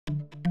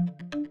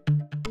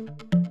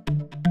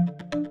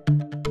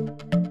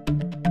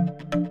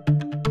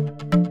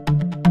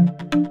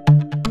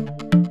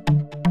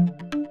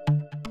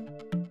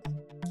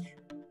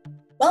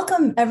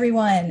Welcome,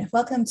 everyone.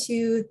 Welcome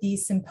to the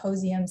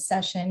symposium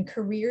session,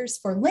 Careers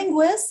for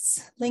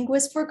Linguists,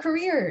 Linguists for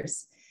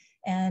Careers.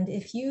 And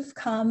if you've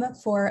come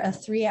for a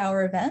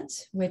 3-hour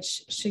event,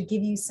 which should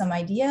give you some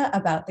idea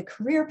about the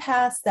career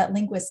paths that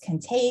linguists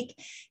can take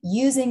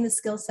using the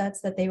skill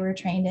sets that they were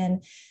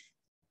trained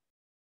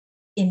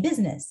in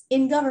business,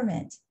 in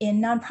government,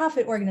 in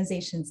nonprofit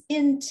organizations,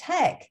 in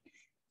tech,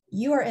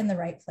 you are in the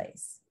right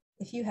place.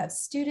 If you have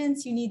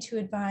students you need to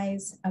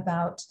advise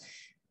about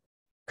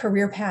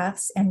career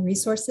paths and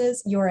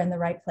resources, you're in the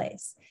right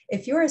place.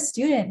 If you're a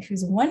student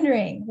who's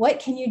wondering, what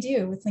can you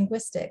do with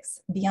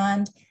linguistics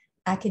beyond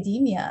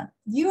academia,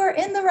 you are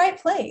in the right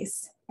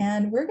place.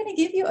 And we're going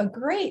to give you a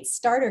great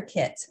starter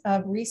kit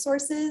of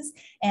resources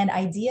and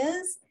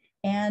ideas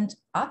and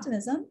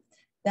optimism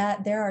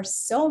that there are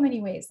so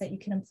many ways that you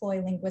can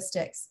employ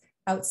linguistics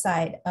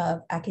outside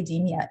of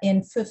academia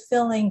in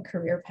fulfilling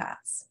career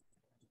paths.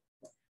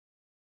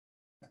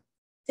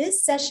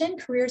 This session,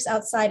 Careers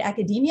Outside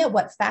Academia,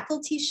 What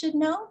Faculty Should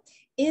Know,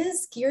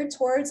 is geared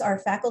towards our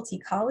faculty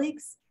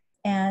colleagues,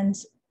 and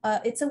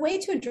it's a way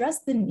to address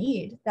the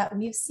need that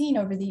we've seen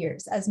over the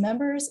years as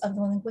members of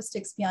the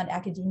Linguistics Beyond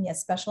Academia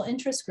Special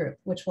Interest Group,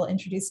 which we'll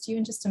introduce to you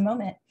in just a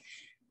moment.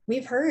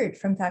 We've heard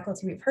from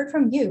faculty, we've heard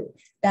from you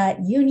that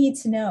you need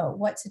to know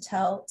what to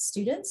tell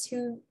students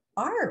who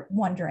are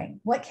wondering,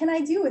 what can I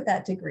do with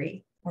that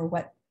degree? Or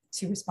what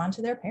to respond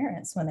to their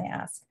parents when they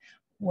ask,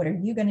 what are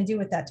you going to do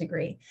with that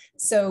degree?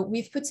 So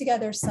we've put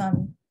together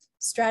some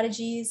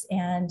strategies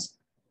and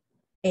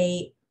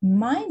a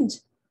mind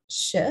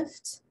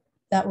shift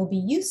that will be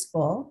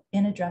useful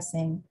in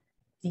addressing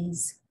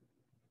these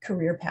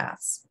career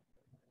paths.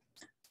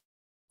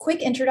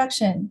 Quick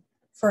introduction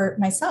for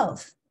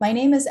myself. My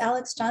name is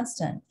Alex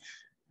Johnston.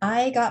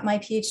 I got my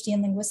PhD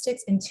in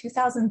linguistics in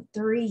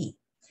 2003.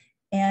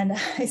 And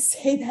I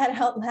say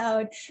that out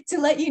loud to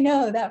let you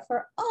know that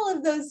for all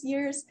of those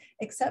years,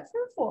 except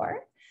for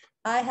 4,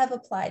 I have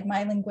applied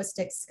my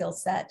linguistics skill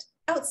set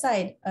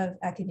outside of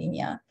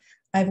academia.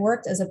 I've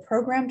worked as a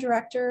program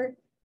director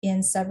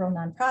in several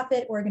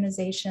nonprofit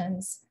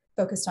organizations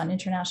focused on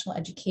international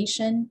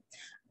education.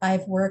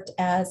 I've worked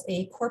as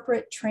a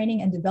corporate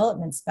training and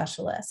development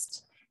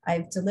specialist.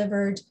 I've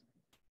delivered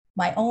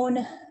my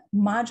own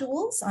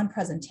modules on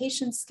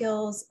presentation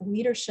skills,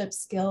 leadership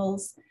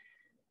skills,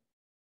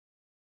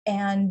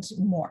 and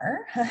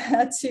more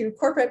to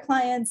corporate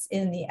clients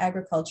in the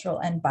agricultural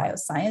and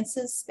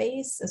biosciences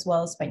space, as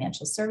well as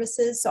financial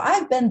services. So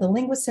I've been the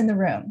linguist in the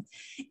room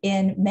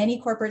in many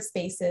corporate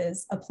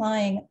spaces,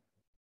 applying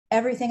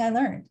everything I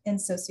learned in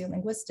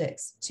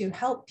sociolinguistics to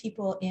help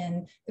people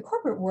in the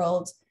corporate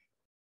world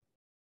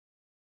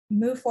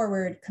move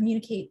forward,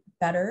 communicate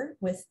better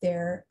with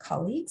their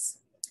colleagues,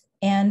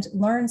 and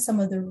learn some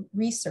of the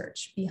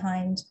research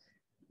behind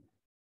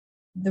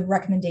the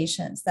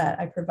recommendations that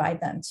I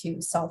provide them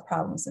to solve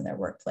problems in their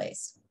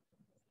workplace.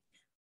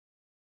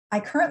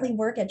 I currently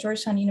work at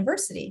Georgetown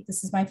University.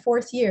 This is my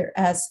 4th year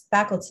as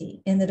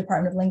faculty in the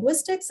Department of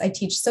Linguistics. I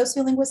teach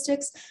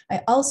sociolinguistics.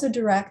 I also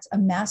direct a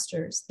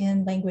master's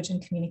in language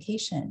and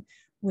communication,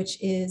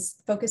 which is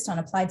focused on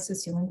applied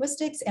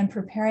sociolinguistics and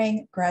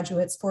preparing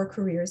graduates for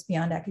careers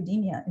beyond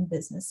academia in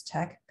business,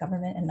 tech,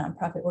 government, and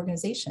nonprofit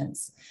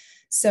organizations.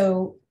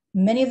 So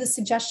many of the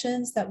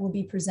suggestions that we'll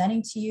be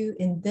presenting to you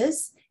in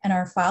this and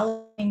our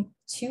following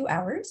 2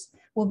 hours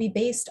will be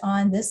based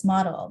on this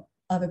model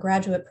of a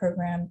graduate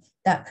program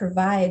that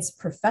provides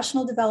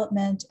professional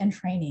development and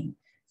training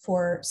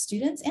for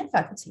students and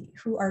faculty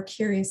who are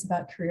curious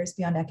about careers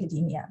beyond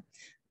academia.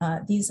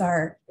 These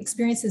are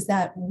experiences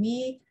that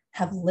we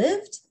have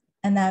lived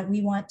and that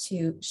we want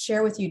to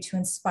share with you to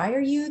inspire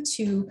you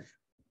to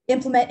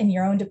implement in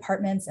your own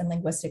departments and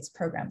linguistics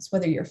programs,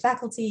 whether you're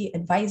faculty,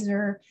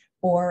 advisor,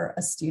 or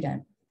a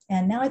student.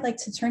 And now I'd like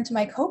to turn to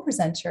my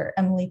co-presenter,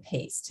 Emily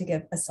Pace, to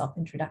give a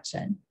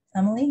self-introduction.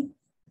 Emily?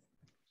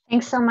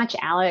 Thanks so much,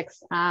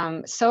 Alex.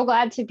 So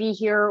glad to be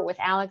here with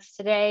Alex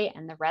today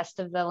and the rest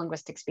of the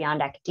Linguistics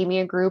Beyond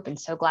Academia group, and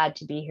so glad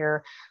to be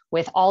here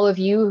with all of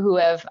you who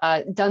have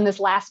done this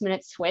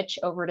last-minute switch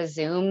over to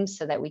Zoom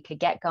so that we could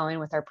get going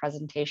with our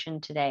presentation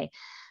today.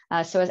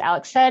 So as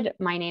Alex said,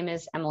 my name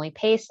is Emily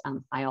Pace.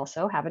 I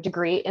also have a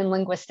degree in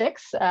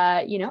linguistics,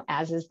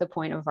 as is the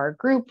point of our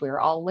group. We're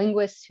all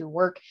linguists who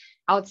work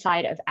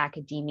outside of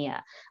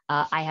academia.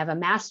 I have a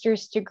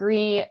master's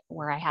degree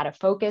where I had a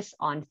focus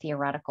on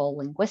theoretical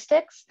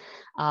linguistics.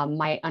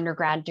 My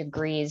undergrad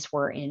degrees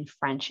were in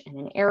French and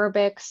in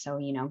Arabic. So,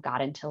 got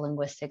into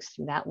linguistics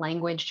through that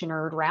language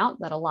nerd route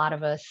that a lot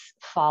of us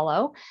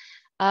follow.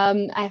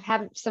 I've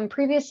had some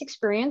previous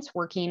experience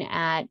working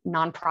at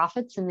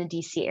nonprofits in the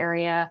DC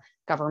area,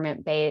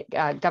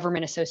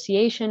 government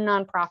association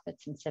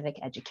nonprofits and civic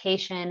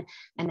education.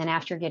 And then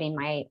after getting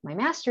my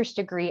master's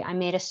degree, I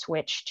made a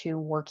switch to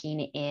working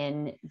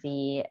in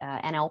the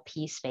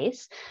NLP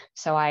space.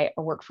 So I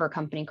work for a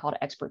company called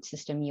Expert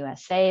System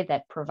USA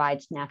that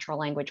provides natural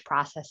language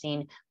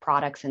processing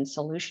products and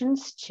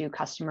solutions to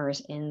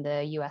customers in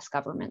the US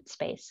government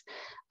space.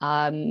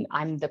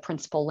 I'm the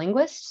principal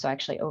linguist, so I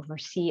actually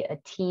oversee a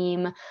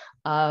team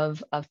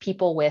of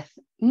people with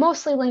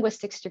mostly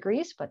linguistics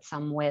degrees, but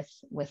some with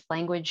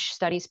language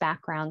studies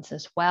backgrounds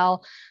as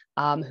well,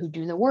 who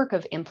do the work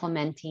of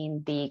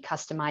implementing the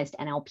customized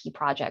NLP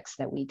projects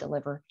that we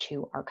deliver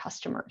to our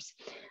customers.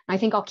 I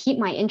think I'll keep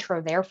my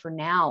intro there for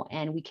now,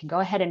 and we can go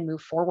ahead and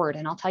move forward.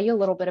 And I'll tell you a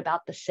little bit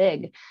about the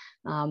SIG.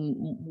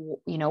 You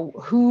know,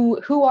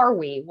 who are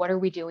we? What are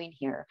we doing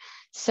here?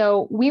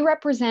 So we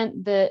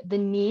represent the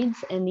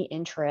needs and the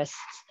interests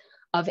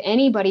of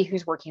anybody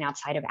who's working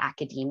outside of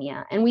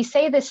academia. And we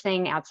say this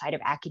thing outside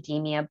of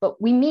academia,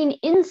 but we mean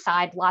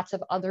inside lots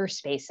of other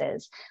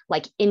spaces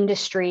like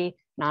industry,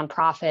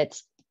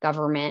 nonprofits,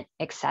 government,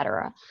 et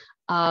cetera.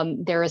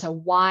 There is a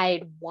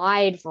wide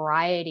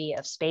variety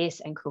of space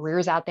and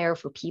careers out there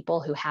for people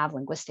who have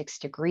linguistics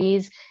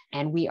degrees,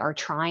 and we are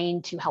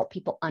trying to help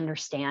people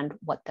understand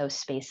what those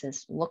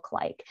spaces look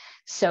like.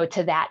 So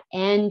to that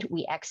end,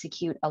 we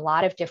execute a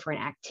lot of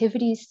different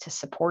activities to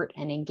support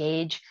and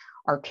engage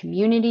our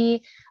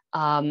community.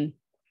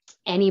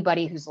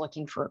 Anybody who's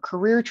looking for a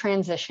career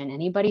transition,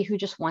 anybody who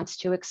just wants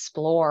to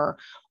explore,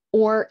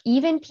 or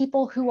even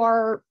people who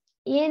are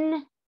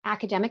in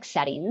academic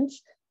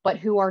settings, but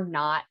who are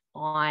not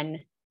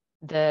on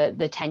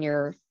the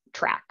tenure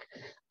track.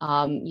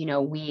 You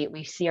know,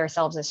 we see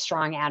ourselves as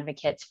strong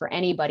advocates for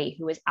anybody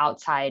who is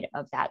outside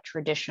of that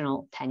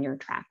traditional tenure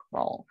track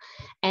role.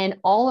 And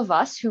all of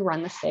us who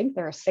run the SIG,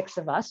 there are 6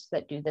 of us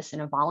that do this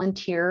in a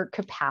volunteer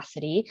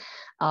capacity.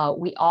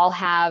 We all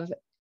have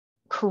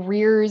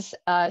careers.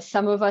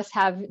 Some of us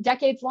have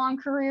decades-long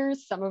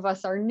careers. Some of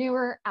us are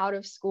newer, out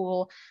of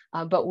school,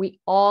 but we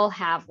all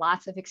have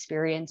lots of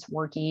experience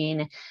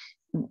working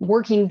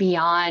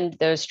beyond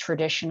those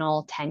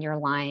traditional tenure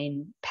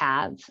line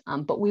paths.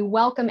 But we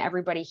welcome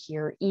everybody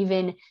here,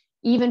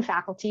 even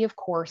faculty, of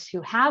course,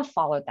 who have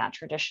followed that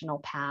traditional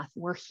path.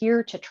 We're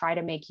here to try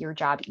to make your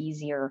job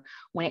easier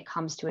when it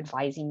comes to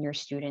advising your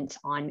students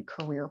on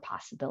career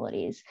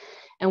possibilities.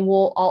 And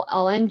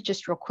I'll end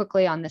just real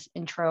quickly on this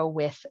intro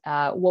with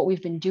what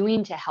we've been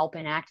doing to help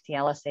enact the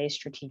LSA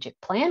strategic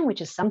plan,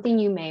 which is something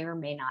you may or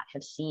may not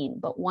have seen.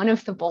 But one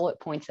of the bullet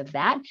points of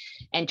that,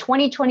 and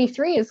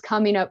 2023 is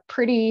coming up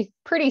pretty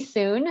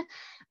soon,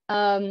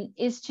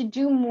 is to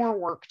do more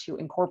work to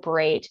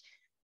incorporate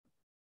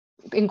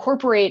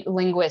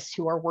linguists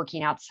who are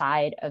working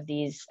outside of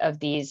these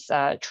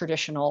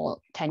traditional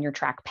tenure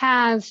track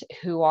paths,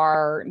 who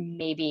are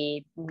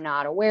maybe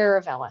not aware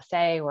of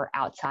LSA or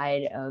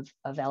outside of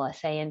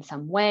LSA in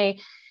some way.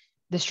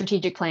 The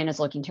strategic plan is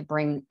looking to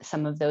bring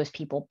some of those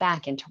people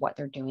back into what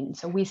they're doing. And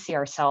so we see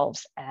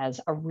ourselves as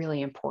a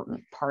really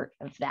important part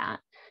of that.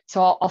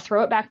 So I'll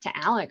throw it back to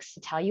Alex to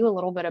tell you a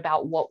little bit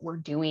about what we're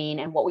doing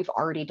and what we've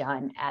already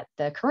done at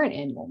the current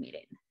annual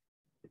meeting.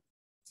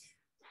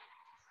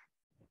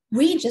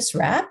 We just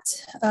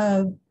wrapped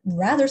a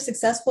rather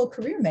successful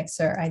career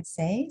mixer, I'd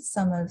say.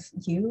 Some of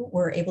you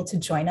were able to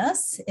join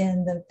us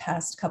in the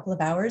past couple of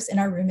hours in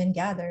our room and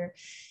gather.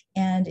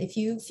 And if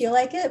you feel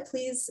like it,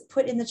 please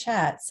put in the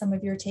chat some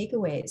of your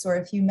takeaways, or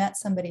if you met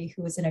somebody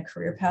who was in a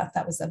career path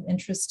that was of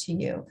interest to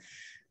you.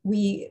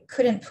 We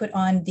couldn't put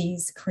on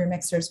these career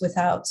mixers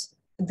without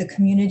the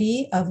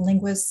community of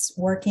linguists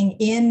working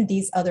in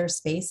these other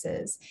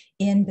spaces,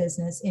 in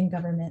business, in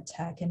government,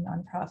 tech, and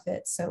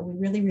nonprofit. So we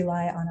really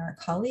rely on our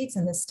colleagues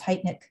in this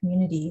tight-knit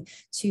community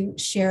to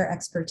share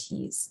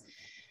expertise.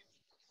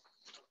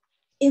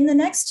 In the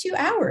next 2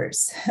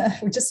 hours,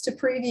 just to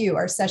preview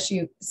our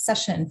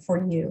session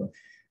for you,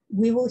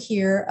 we will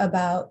hear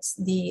about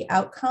the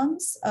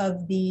outcomes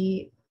of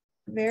the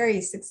very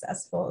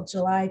successful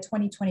July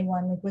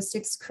 2021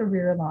 Linguistics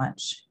Career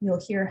Launch. You'll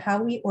hear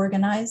how we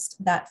organized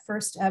that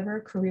first ever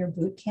career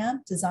boot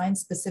camp designed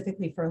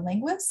specifically for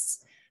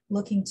linguists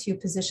looking to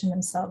position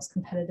themselves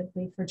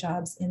competitively for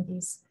jobs in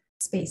these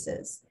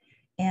spaces.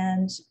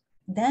 And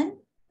then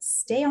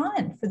stay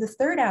on for the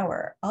 3rd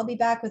hour. I'll be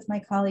back with my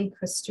colleague,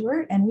 Chris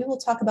Stewart, and we will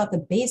talk about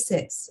the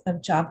basics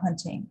of job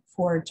hunting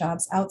for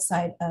jobs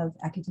outside of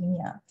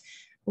academia.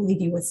 We'll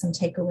leave you with some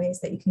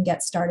takeaways that you can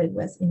get started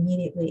with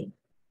immediately.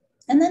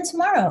 And then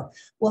tomorrow,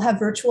 we'll have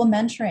virtual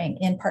mentoring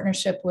in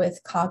partnership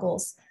with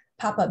Coggle's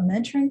pop-up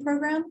mentoring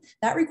program.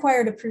 That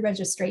required a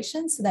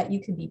pre-registration so that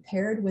you could be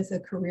paired with a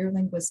career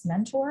linguist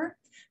mentor.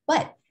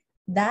 But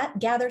that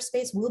gather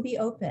space will be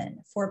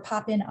open for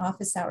pop-in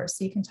office hours,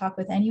 so you can talk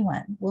with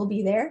anyone. We'll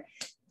be there.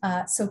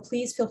 So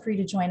please feel free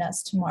to join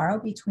us tomorrow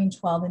between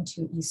 12 and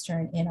 2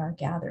 Eastern in our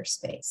gather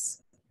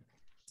space.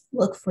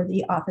 Look for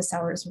the office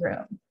hours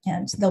room,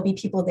 and there'll be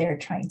people there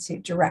trying to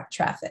direct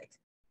traffic.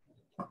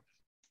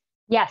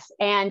 Yes,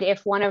 and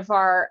if one of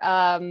our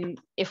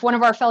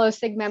fellow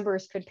SIG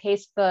members could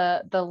paste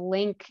the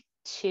link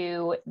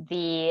to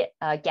the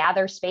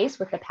gather space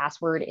with the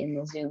password in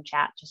the Zoom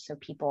chat, just so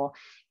people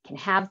can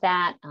have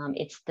that.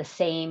 It's the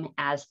same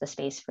as the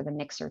space for the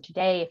mixer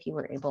today, if you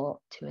were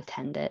able to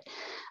attend it.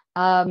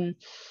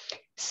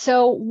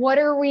 So what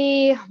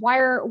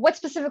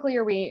specifically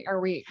are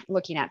we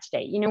looking at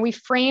today? You know, we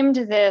framed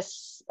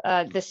this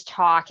this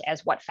talk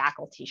as what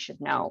faculty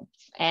should know.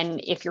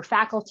 And if you're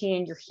faculty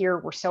and you're here,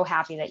 we're so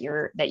happy that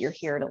you're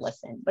here to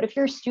listen. But if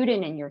you're a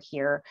student and you're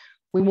here,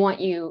 we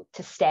want you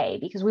to stay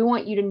because we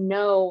want you to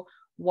know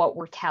what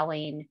we're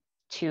telling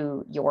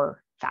to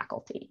your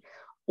faculty,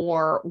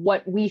 or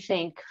what we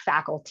think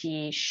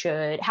faculty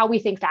should, how we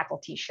think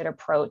faculty should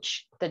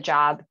approach the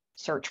job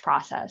search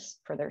process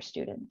for their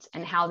students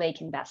and how they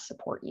can best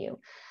support you.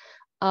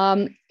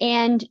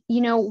 And,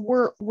 you know,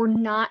 we're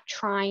not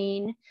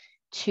trying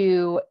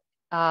to,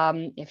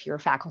 if you're a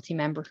faculty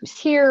member who's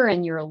here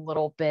and you're a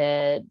little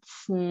bit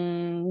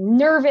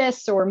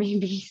nervous or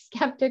maybe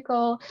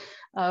skeptical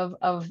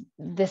of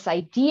this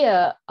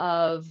idea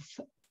of,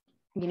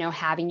 you know,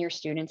 having your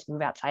students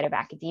move outside of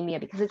academia,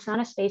 because it's not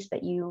a space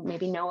that you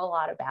maybe know a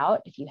lot about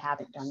if you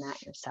haven't done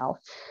that yourself.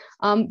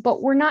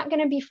 But we're not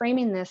going to be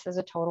framing this as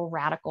a total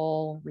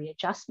radical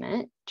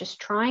readjustment, just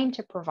trying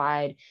to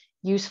provide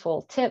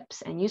useful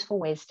tips and useful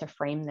ways to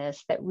frame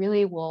this that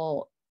really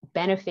will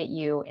benefit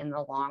you in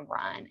the long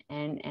run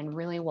and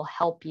really will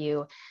help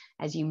you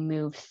as you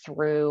move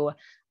through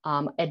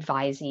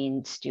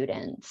advising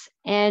students.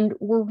 And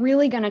we're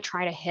really going to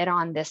try to hit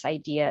on this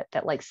idea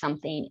that like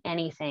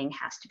anything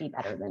has to be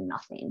better than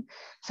nothing.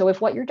 So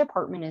if what your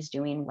department is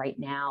doing right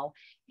now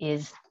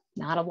is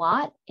not a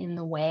lot in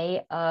the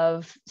way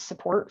of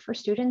support for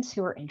students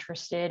who are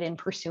interested in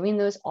pursuing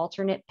those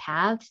alternate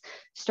paths,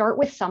 start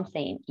with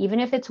something. Even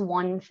if it's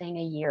one thing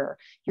a year,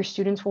 your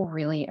students will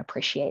really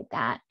appreciate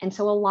that. And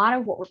so a lot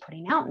of what we're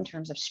putting out in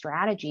terms of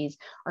strategies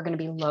are going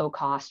to be low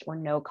cost or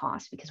no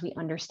cost, because we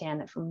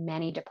understand that for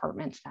many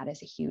departments, that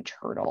is a huge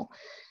hurdle.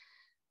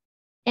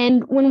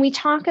 And when we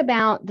talk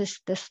about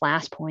this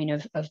last point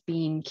of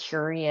being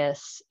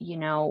curious, you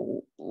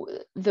know,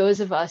 those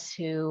of us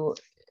who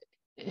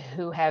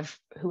have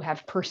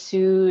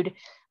pursued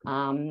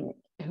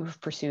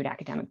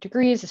academic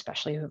degrees,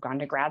 especially who've gone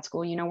to grad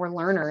school, you know, we're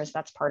learners.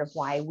 That's part of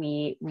why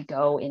we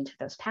go into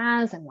those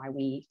paths and why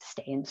we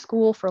stay in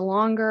school for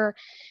longer.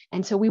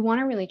 And so we want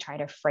to really try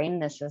to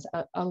frame this as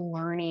a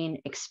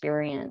learning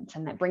experience,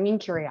 and that bringing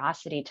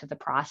curiosity to the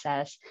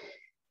process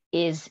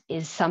is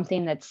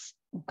something that's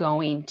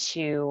going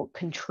to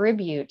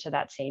contribute to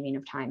that saving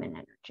of time and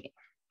energy.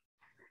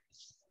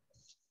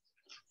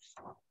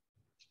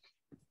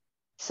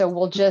 So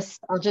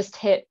I'll just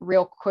hit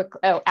real quick.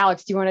 Oh,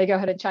 Alex, do you want to go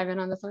ahead and chime in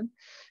on this one?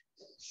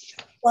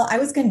 Well, I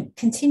was going to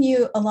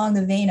continue along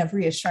the vein of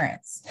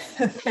reassurance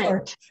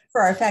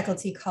for our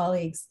faculty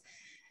colleagues.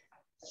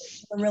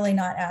 We're really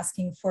not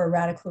asking for a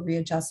radical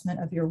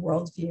readjustment of your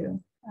worldview.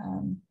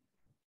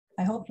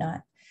 I hope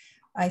not.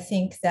 I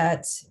think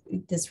that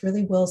this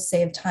really will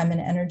save time and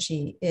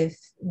energy if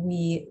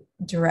we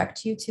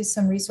direct you to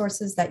some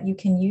resources that you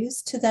can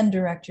use to then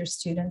direct your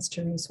students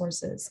to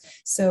resources.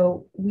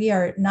 So we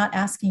are not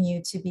asking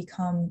you to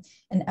become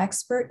an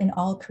expert in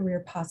all career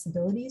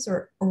possibilities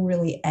or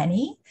really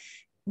any.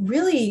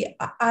 Really,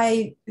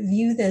 I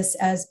view this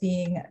as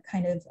being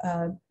kind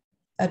of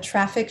a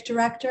traffic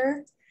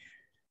director.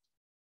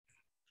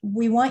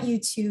 We want you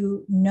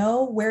to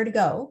know where to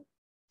go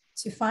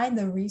to find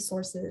the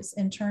resources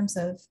in terms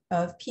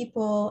of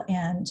people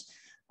and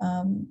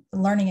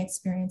learning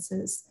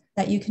experiences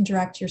that you can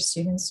direct your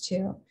students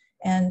to.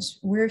 And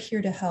we're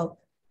here to help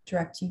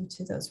direct you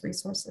to those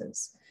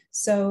resources.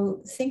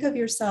 So think of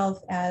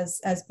yourself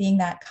as being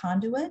that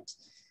conduit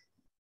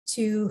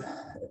through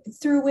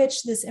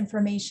which this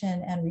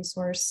information and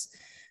resource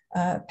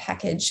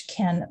package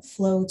can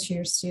flow to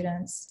your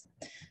students.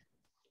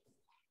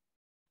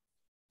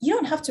 You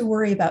don't have to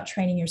worry about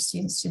training your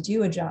students to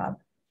do a job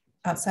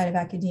outside of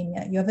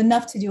academia. You have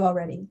enough to do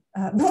already.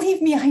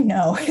 Believe me, I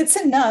know it's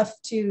enough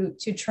to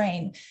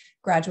train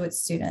graduate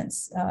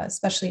students,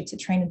 especially to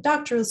train a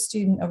doctoral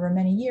student over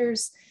many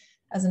years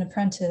as an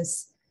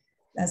apprentice,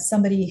 as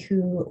somebody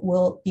who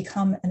will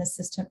become an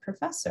assistant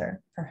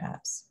professor,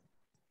 perhaps.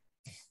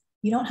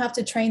 You don't have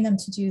to train them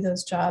to do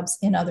those jobs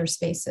in other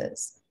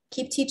spaces.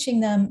 Keep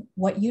teaching them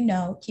what you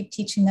know, keep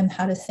teaching them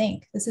how to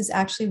think. This is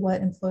actually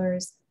what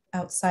employers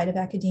outside of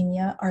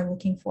academia are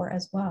looking for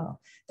as well.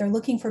 They're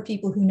looking for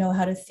people who know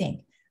how to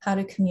think, how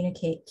to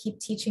communicate, keep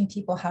teaching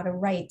people how to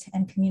write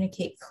and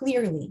communicate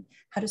clearly,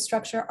 how to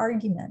structure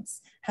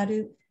arguments, how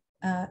to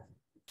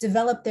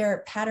develop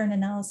their pattern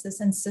analysis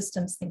and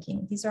systems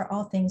thinking. These are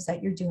all things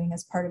that you're doing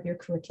as part of your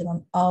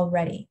curriculum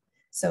already.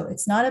 So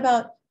it's not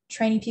about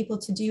training people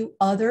to do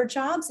other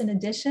jobs in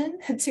addition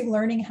to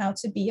learning how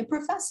to be a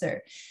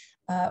professor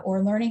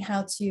or learning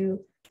how to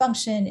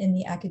function in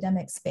the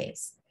academic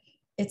space.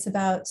 It's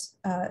about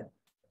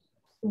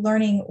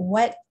learning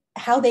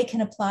how they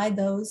can apply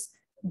those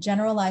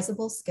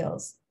generalizable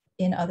skills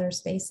in other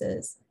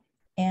spaces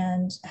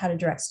and how to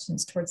direct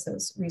students towards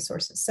those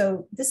resources.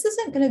 So this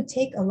isn't going to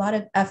take a lot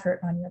of effort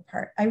on your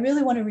part. I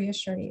really want to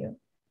reassure you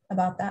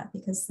about that,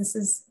 because this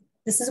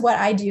is what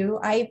I do.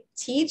 I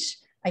teach,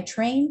 I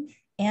train,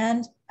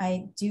 and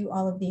I do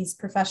all of these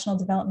professional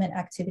development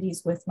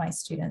activities with my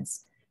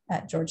students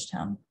at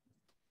Georgetown.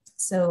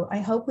 So I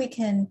hope we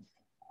can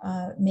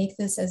make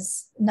this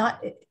as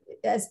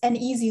as an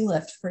easy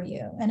lift for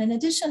you. And in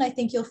addition, I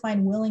think you'll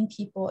find willing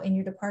people in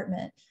your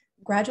department.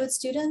 Graduate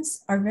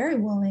students are very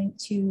willing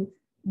to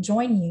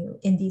join you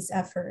in these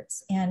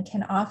efforts and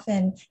can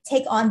often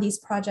take on these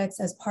projects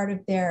as part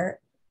of their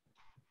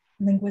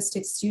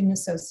linguistic student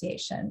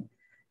association.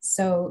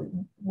 So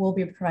we'll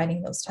be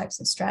providing those types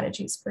of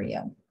strategies for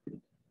you.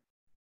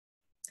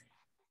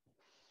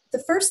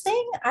 The first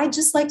thing, I'd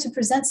just like to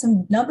present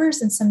some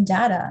numbers and some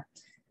data,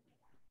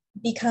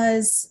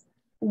 because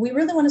we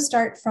really want to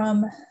start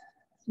from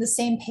the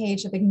same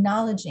page of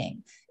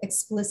acknowledging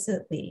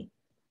explicitly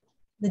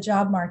the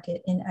job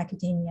market in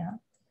academia,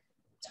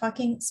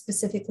 talking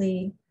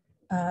specifically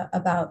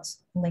about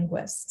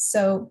linguists.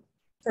 So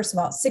first of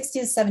all, 60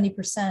 to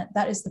 70%,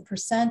 that is the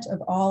percent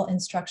of all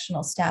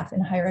instructional staff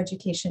in higher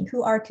education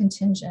who are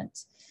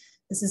contingent.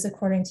 This is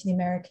according to the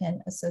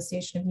American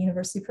Association of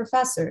University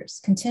Professors,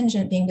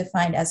 contingent being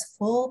defined as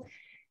full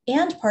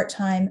and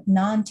part-time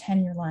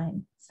non-tenure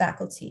line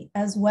faculty,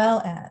 as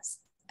well as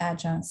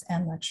adjuncts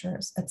and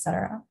lecturers, et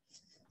cetera.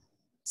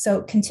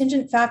 So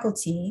contingent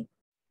faculty,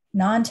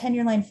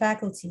 non-tenure line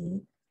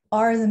faculty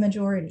are the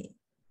majority.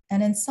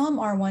 And in some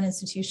R1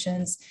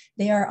 institutions,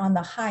 they are on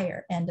the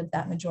higher end of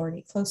that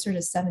majority, closer to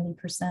 70%.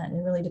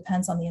 It really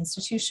depends on the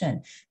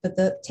institution. But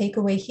the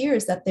takeaway here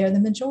is that they're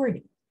the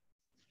majority.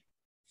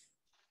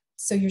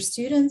 So your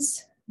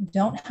students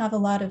don't have a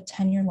lot of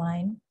tenure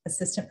line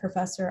assistant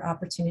professor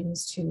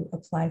opportunities to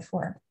apply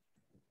for.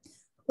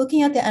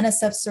 Looking at the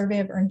NSF survey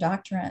of earned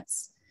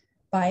doctorates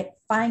by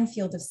fine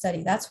field of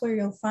study, that's where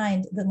you'll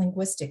find the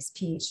linguistics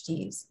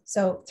PhDs.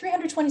 So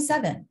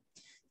 327,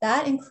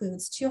 that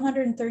includes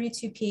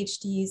 232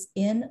 PhDs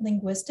in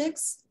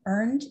linguistics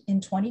earned in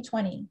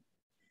 2020.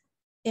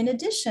 In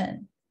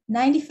addition,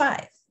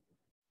 95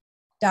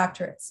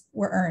 doctorates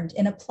were earned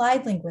in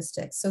applied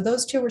linguistics. So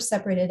those two were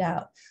separated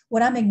out.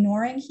 What I'm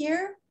ignoring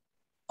here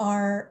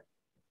are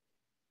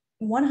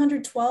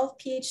 112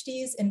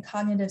 PhDs in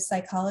cognitive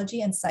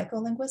psychology and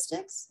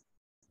psycholinguistics.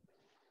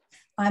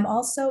 I'm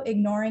also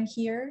ignoring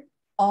here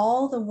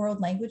all the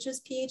world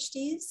languages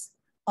PhDs,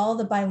 all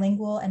the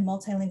bilingual and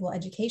multilingual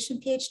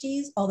education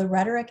PhDs, all the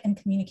rhetoric and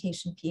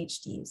communication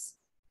PhDs.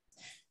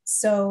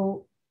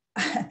 So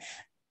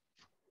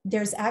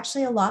there's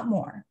actually a lot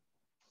more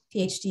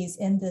PhDs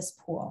in this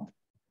pool,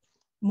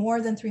 more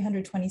than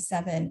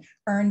 327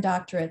 earned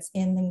doctorates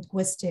in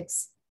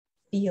linguistics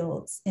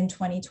fields in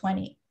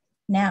 2020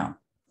 now.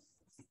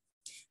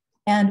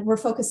 And we're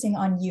focusing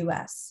on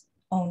US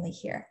only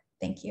here,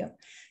 thank you.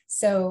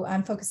 So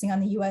I'm focusing on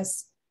the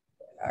US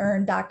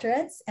earned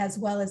doctorates as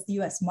well as the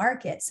US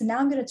market. So now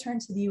I'm going to turn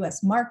to the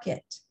US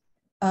market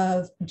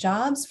of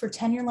jobs for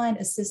tenure line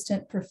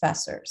assistant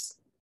professors.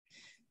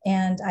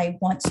 And I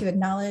want to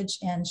acknowledge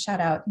and shout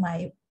out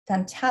my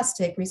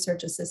fantastic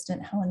research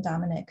assistant, Helen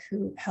Dominic,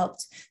 who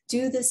helped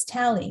do this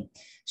tally.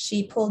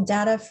 She pulled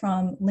data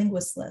from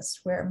Linguist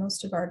List, where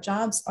most of our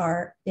jobs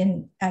are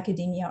in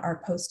academia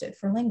are posted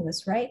for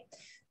linguists, right?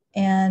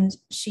 And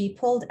she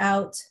pulled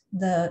out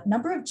the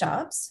number of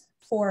jobs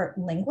for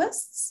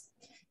linguists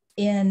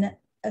in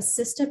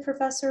assistant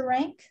professor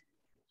rank.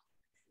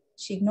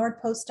 She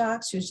ignored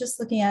postdocs. She was just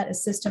looking at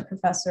assistant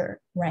professor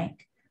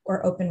rank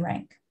or open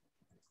rank,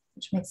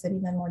 which makes it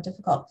even more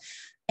difficult.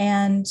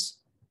 And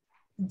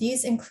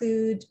these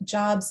include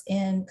jobs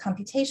in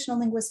computational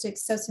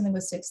linguistics,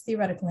 sociolinguistics,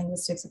 theoretical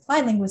linguistics,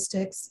 applied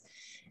linguistics,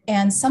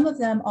 and some of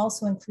them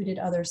also included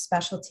other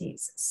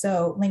specialties.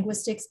 So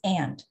linguistics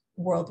and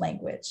world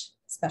language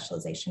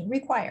specialization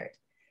required.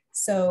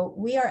 So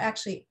we are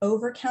actually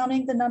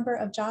overcounting the number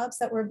of jobs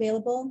that were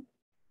available.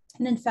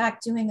 And in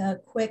fact, doing a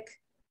quick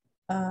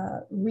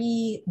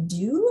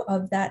redo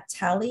of that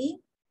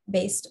tally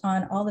based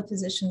on all the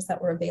positions that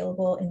were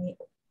available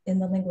in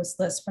the linguist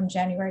list from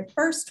January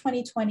 1st,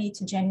 2020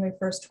 to January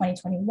 1st,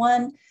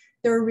 2021,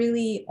 there were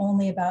really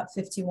only about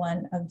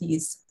 51 of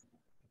these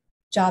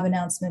job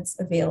announcements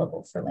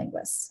available for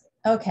linguists.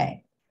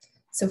 Okay,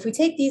 so if we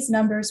take these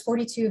numbers,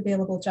 42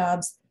 available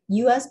jobs,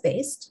 US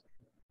based,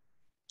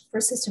 for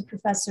assistant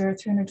professor,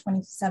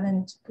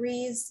 327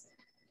 degrees,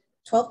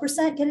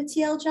 12% get a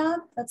TL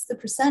job? That's the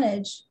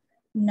percentage.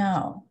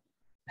 No,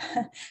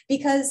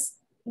 because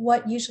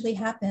what usually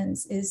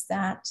happens is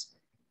that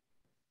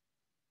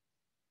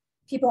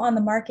people on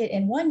the market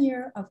in 1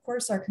 year, of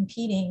course, are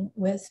competing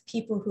with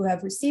people who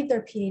have received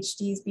their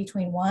PhDs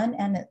between 1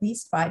 and at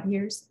least 5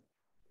 years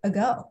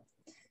ago.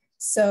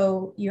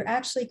 So you're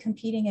actually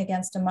competing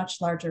against a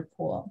much larger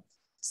pool.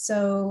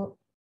 So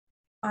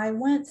I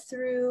went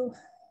through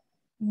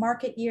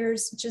market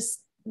years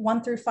just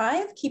 1 through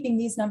 5, keeping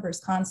these numbers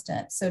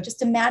constant. So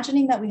just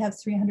imagining that we have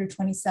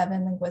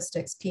 327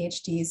 linguistics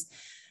PhDs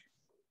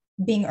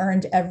being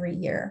earned every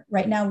year.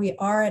 Right now, we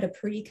are at a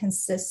pretty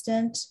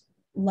consistent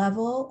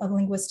level of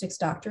linguistics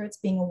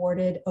doctorates being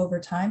awarded over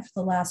time for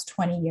the last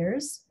 20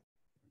 years,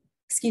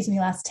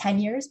 last 10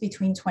 years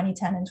between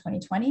 2010 and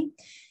 2020.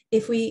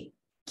 If we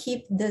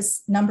keep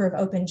this number of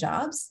open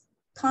jobs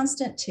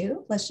constant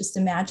too, let's just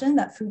imagine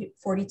that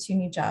 42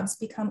 new jobs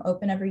become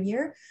open every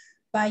year.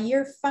 By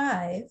year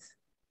 5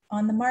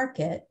 on the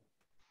market,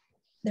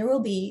 there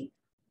will be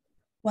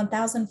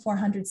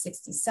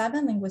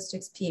 1,467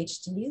 linguistics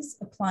PhDs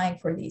applying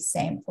for these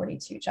same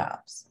 42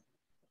 jobs.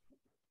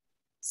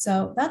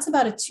 So that's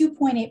about a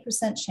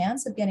 2.8%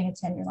 chance of getting a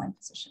tenure line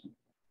position.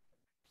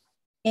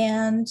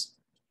 And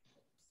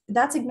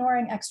that's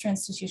ignoring extra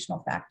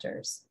institutional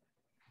factors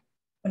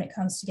when it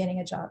comes to getting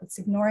a job. It's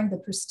ignoring the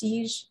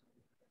prestige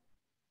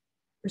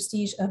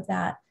of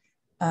that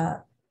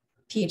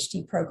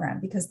PhD program,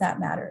 because that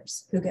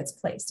matters, who gets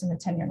placed in a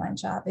tenure line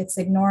job. It's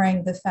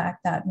ignoring the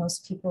fact that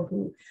most people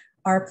who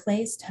are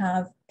placed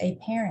have a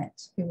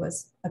parent who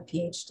was a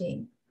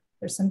PhD.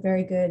 There's some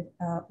very good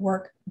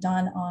work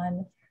done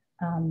on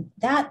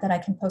that I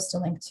can post a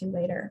link to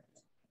later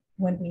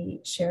when we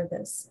share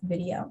this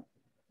video.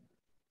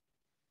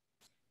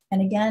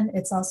 And again,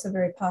 it's also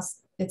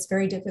it's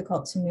very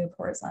difficult to move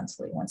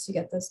horizontally once you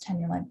get those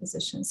tenure line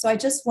positions. So I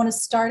just want to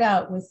start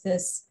out with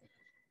this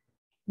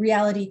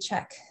reality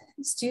check.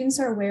 Students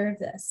are aware of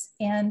this.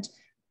 And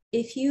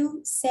if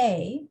you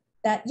say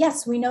that,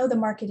 yes, we know the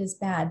market is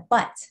bad,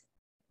 but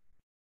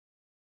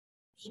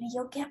maybe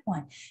you'll get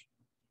one,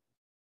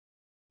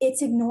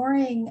 it's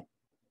ignoring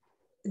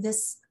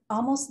this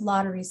almost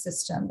lottery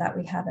system that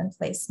we have in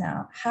place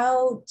now,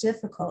 how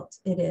difficult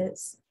it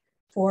is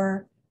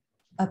for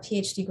a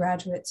PhD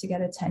graduate to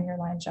get a tenure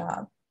line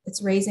job.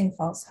 It's raising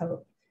false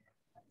hope.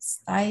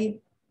 I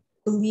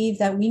believe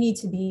that we need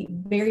to be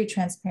very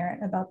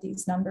transparent about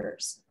these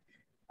numbers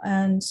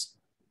and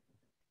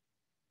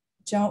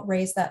don't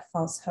raise that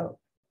false hope.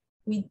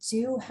 We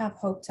do have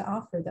hope to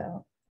offer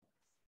though,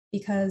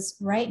 because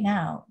right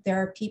now there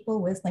are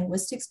people with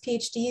linguistics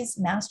PhDs,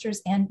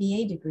 master's and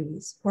BA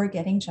degrees who are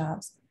getting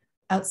jobs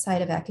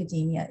outside of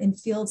academia in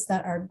fields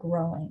that are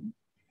growing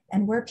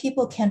and where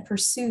people can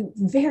pursue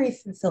very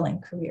fulfilling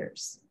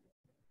careers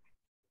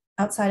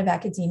outside of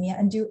academia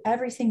and do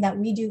everything that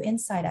we do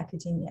inside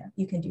academia.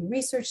 You can do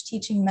research,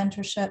 teaching,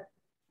 mentorship,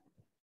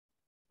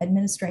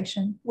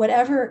 administration,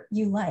 whatever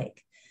you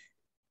like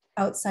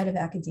outside of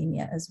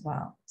academia as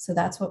well. So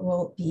that's what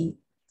we'll be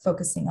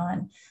focusing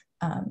on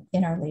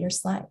in our later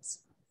slides.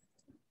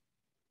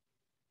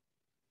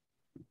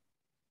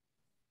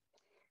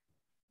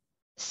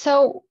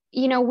 So,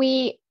 you know,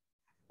 we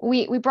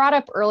brought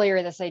up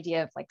earlier this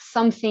idea of like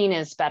something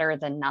is better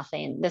than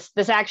nothing.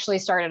 This actually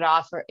started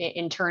off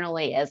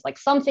internally as like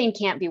something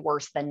can't be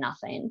worse than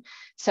nothing.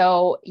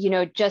 So, you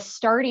know, just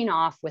starting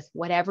off with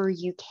whatever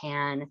you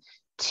can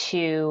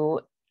to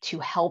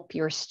help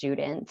your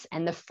students.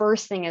 And the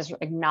first thing is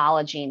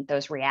acknowledging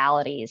those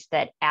realities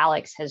that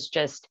Alex has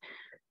just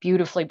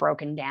beautifully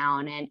broken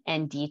down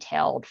and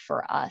detailed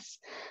for us.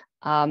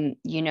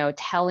 You know,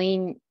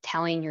 telling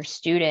your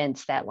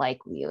students that like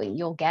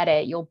you'll get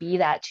it, you'll be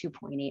that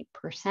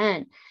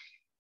 2.8%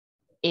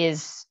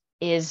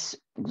 is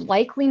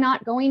likely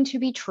not going to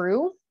be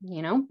true,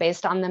 you know,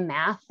 based on the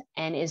math,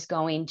 and is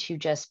going to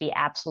just be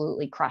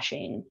absolutely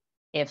crushing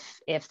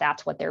if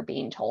that's what they're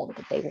being told,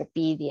 that they will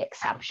be the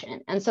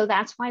exception. And so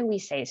that's why we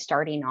say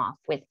starting off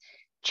with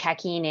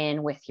checking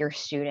in with your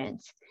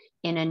students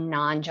in a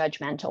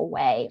non-judgmental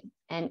way.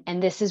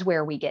 And this is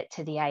where we get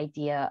to the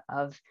idea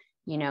of,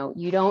 you know,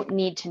 you don't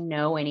need to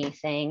know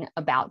anything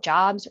about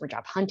jobs or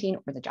job hunting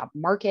or the job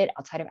market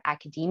outside of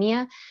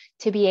academia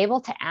to be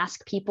able to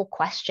ask people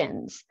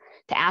questions,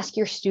 to ask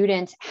your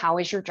students, how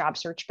is your job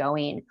search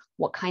going?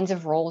 What kinds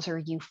of roles are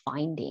you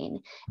finding?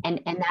 And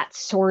that's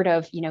sort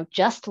of, you know,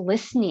 just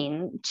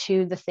listening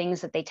to the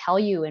things that they tell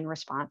you in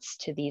response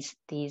to these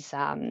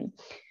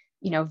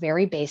you know,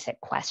 very basic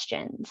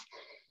questions.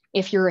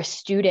 If you're a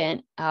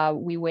student,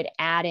 we would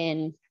add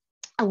in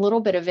a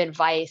little bit of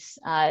advice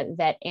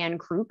that Anne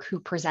Kruk, who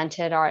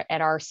presented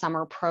at our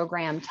summer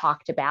program,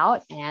 talked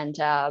about, and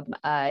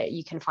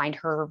you can find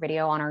her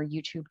video on our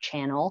YouTube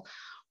channel,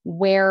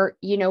 where,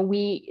 you know,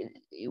 we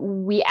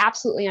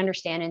absolutely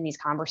understand in these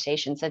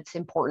conversations it's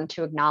important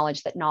to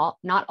acknowledge that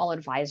not all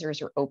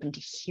advisors are open to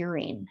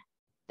hearing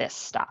this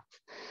stuff.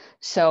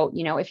 So,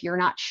 you know, if you're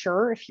not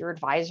sure if your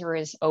advisor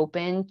is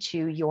open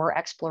to your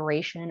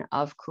exploration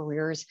of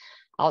careers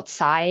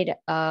outside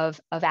of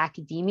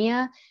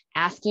academia,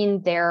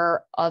 asking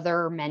their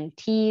other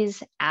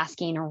mentees,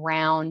 asking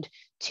around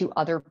to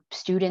other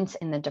students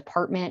in the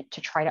department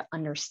to try to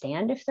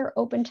understand if they're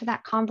open to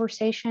that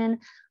conversation,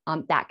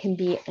 that can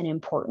be an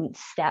important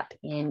step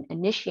in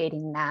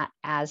initiating that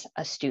as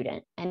a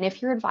student. And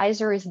if your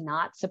advisor is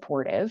not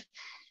supportive,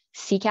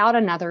 seek out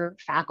another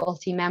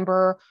faculty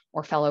member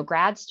or fellow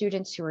grad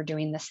students who are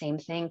doing the same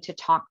thing to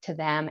talk to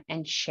them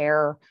and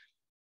share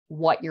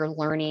what you're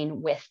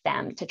learning with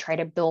them, to try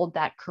to build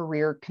that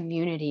career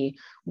community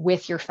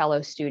with your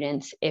fellow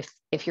students if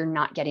you're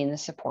not getting the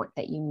support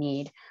that you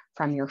need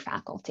from your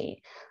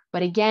faculty.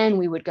 But again,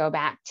 we would go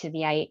back to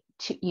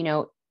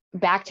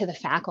back to the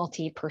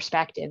faculty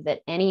perspective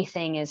that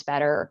anything is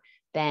better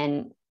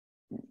than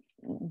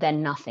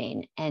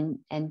nothing, and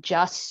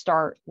just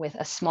start with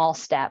a small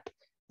step,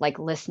 like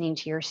listening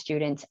to your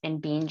students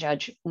and being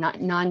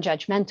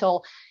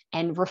non-judgmental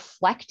and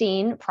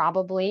reflecting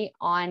probably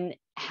on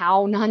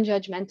how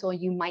non-judgmental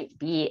you might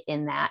be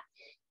in that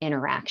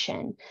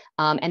interaction.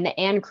 And the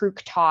Ann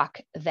Kruk talk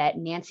that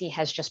Nancy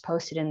has just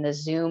posted in the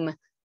Zoom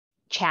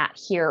chat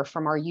here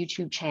from our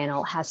YouTube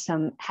channel has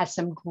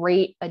some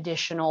great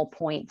additional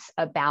points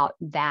about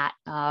that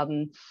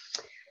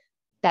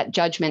that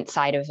judgment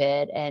side of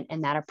it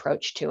and that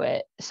approach to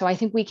it. So I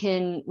think we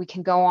can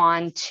go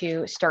on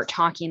to start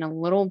talking a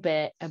little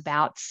bit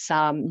about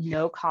some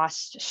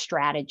no-cost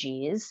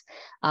strategies.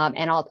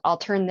 And I'll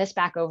turn this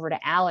back over to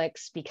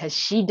Alex because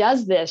she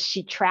does this.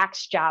 She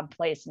tracks job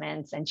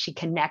placements and she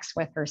connects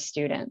with her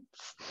students.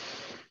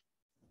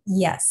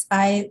 Yes,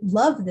 I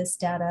love this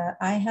data.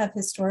 I have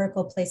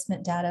historical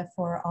placement data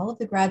for all of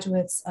the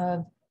graduates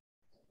of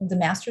the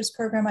master's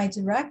program I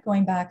direct,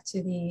 going back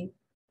to the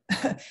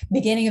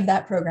beginning of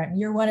that program,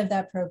 year one of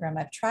that program.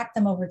 I've tracked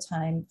them over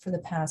time for the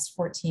past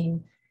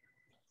 14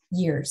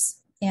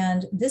 years.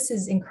 And this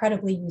is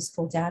incredibly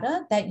useful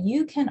data that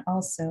you can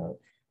also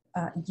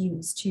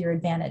use to your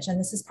advantage. And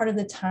this is part of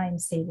the time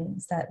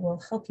savings that will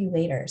help you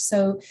later.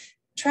 So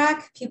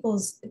track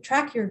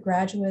your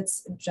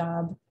graduates'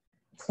 job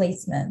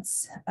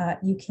placements.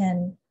 You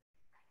can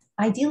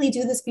ideally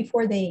do this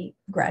before they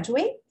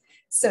graduate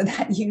so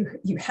that you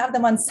have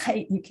them on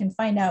site. You can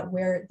find out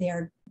where they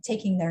are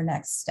taking their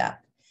next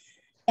step.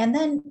 And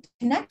then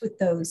connect with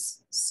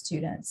those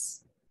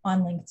students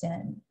on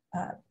LinkedIn.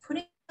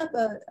 Putting up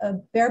a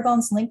bare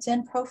bones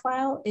LinkedIn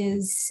profile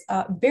is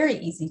very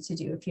easy to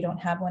do if you don't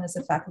have one as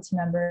a faculty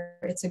member.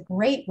 It's a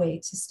great way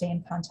to stay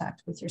in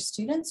contact with your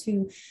students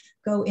who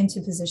go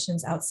into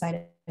positions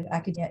outside of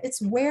academia.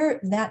 It's where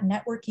that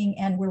networking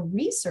and where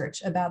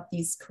research about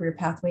these career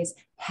pathways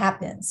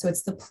happens. So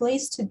it's the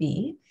place to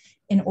be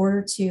in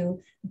order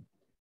to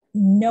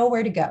know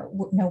where to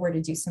go, know where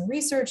to do some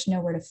research, know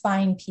where to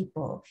find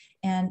people.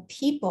 And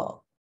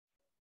people,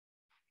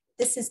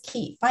 this is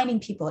key. Finding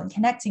people and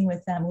connecting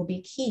with them will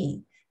be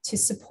key to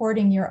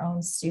supporting your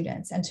own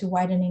students and to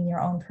widening your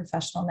own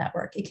professional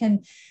network. It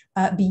can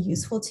be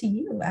useful to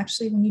you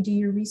actually when you do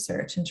your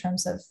research in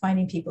terms of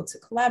finding people to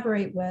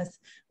collaborate with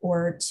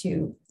or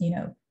to,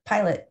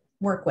 pilot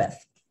work with.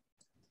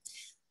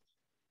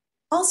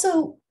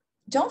 Also,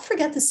 don't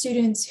forget the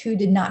students who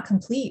did not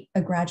complete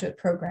a graduate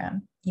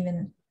program,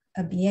 even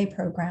a BA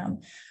program.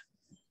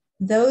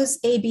 Those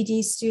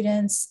ABD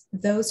students,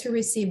 those who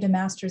received a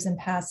master's in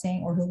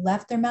passing or who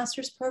left their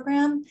master's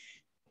program,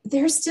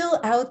 they're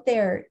still out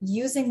there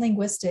using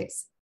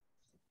linguistics.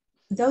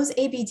 Those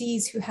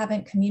ABDs who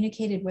haven't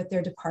communicated with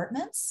their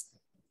departments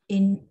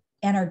and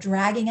are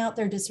dragging out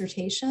their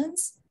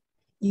dissertations,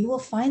 you will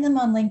find them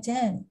on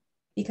LinkedIn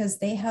because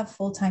they have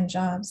full-time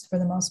jobs for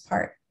the most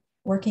part,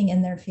 working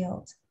in their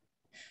field.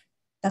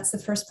 That's the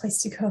first place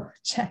to go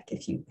check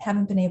if you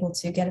haven't been able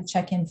to get a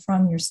check-in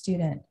from your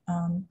student.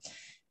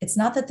 It's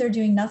not that they're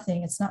doing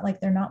nothing. It's not like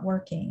they're not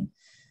working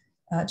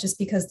just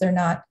because they're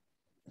not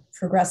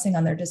progressing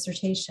on their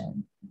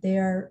dissertation.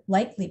 They're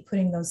likely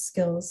putting those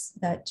skills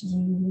that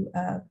you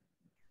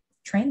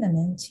train them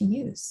in to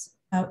use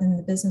out in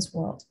the business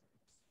world.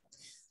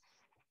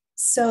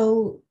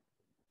 So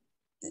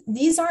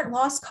these aren't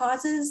lost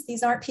causes.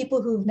 These aren't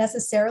people who've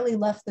necessarily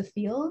left the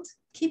field.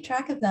 Keep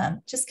track of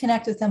them. Just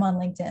connect with them on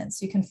LinkedIn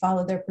so you can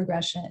follow their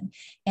progression.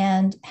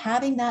 And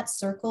having that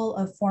circle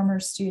of former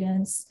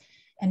students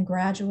and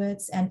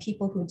graduates and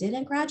people who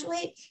didn't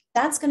graduate,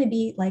 that's going to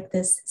be like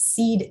this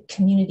seed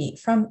community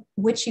from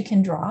which you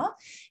can draw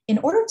in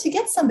order to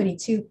get somebody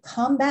to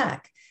come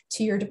back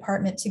to your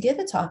department to give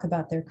a talk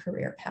about their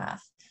career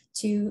path,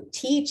 to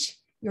teach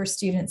your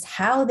students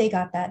how they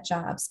got that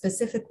job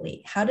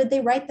specifically. How did they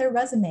write their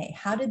resume?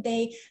 How did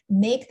they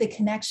make the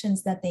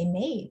connections that they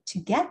made to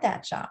get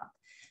that job?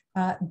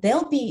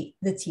 They'll be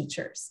the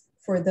teachers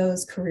for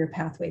those career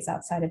pathways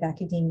outside of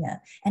academia.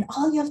 And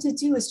all you have to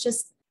do is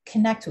just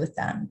connect with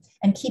them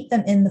and keep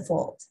them in the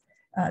fold.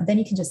 Then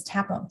you can just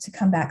tap them to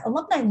come back.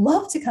 Alumni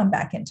love to come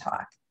back and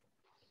talk.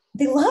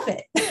 They love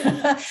it.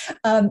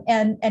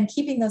 And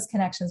keeping those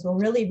connections will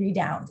really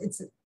redound. It's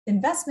an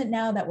investment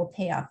now that will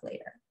pay off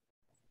later.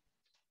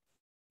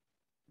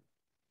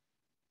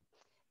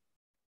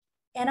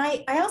 And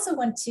I also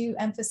want to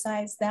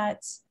emphasize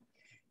that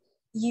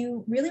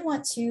you really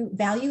want to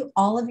value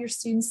all of your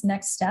students'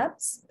 next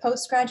steps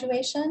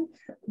post-graduation,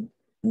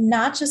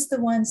 not just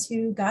the ones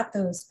who got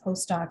those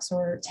postdocs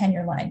or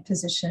tenure line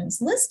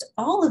positions. List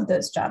all of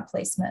those job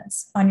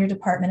placements on your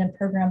department and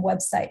program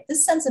website.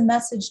 This sends a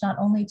message not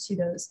only to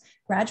those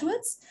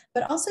graduates,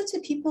 but also to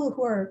people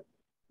who are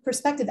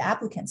prospective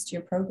applicants to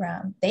your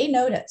program. They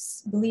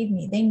notice, believe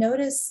me, they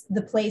notice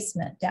the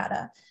placement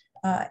data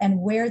and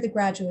where the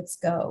graduates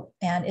go.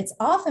 And it's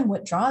often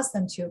what draws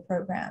them to a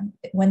program.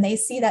 When they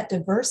see that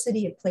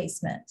diversity of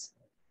placement,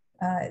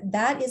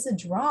 that is a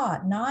draw,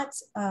 not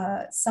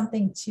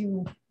something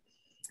to,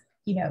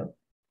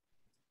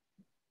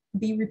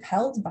 be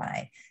repelled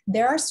by.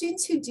 There are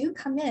students who do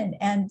come in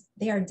and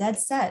they are dead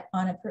set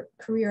on a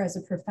career as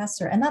a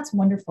professor, and that's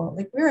wonderful.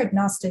 Like, we're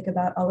agnostic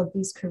about all of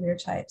these career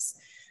types,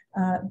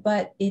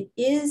 but it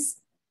is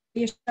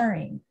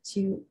reassuring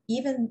to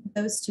even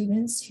those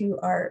students who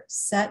are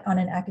set on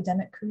an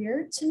academic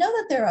career to know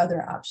that there are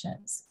other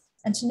options.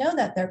 and to know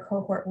that their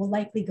cohort will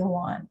likely go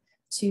on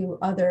to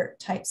other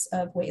types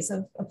of ways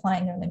of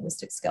applying their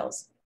linguistic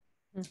skills.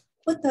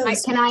 Put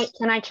those. Can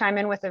I chime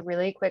in with a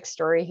really quick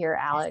story here,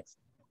 Alex,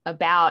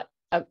 about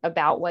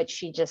what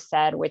she just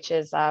said, which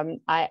is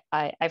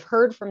I've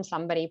heard from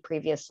somebody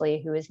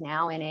previously who is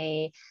now in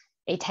a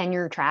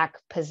tenure track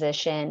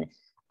position,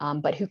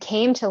 but who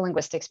came to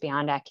Linguistics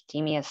Beyond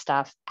Academia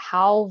stuff,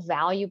 how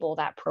valuable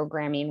that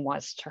programming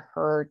was to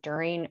her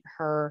during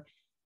her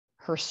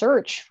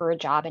search for a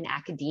job in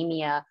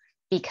academia,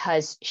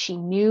 because she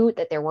knew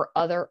that there were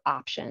other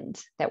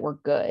options that were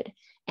good.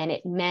 And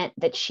it meant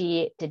that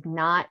she did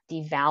not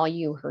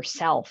devalue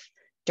herself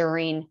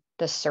during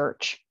the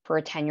search for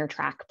a tenure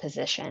track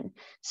position.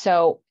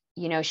 So,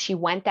 she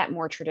went that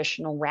more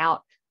traditional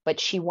route, but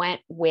she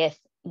went with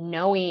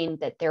knowing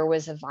that there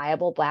was a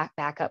viable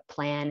backup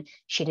plan.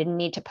 She didn't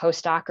need to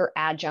postdoc or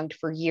adjunct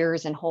for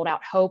years and hold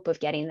out hope of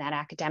getting that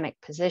academic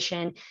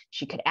position.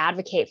 She could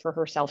advocate for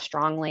herself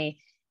strongly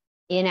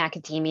in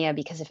academia,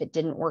 because if it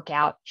didn't work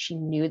out, she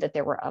knew that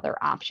there were other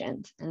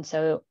options. And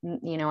so,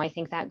 I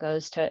think that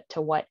goes to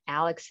what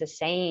Alex is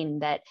saying,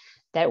 that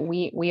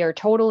we are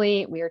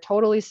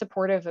totally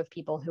supportive of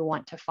people who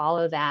want to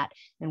follow that.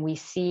 And we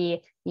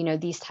see,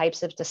 these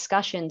types of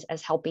discussions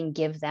as helping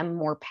give them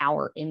more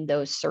power in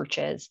those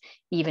searches,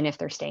 even if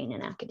they're staying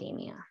in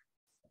academia.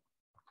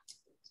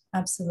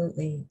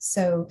 Absolutely.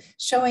 So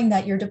showing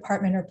that your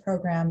department or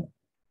program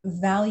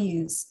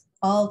values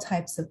all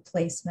types of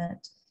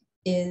placement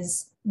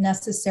is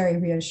necessary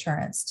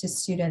reassurance to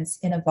students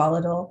in a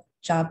volatile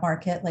job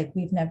market like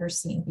we've never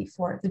seen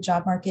before. The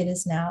job market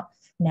is now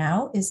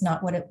is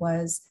not what it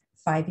was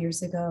 5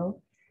 years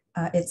ago.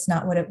 It's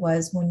not what it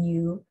was when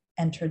you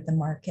entered the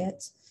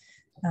market.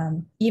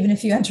 Even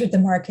if you entered the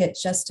market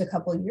just a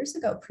couple of years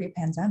ago,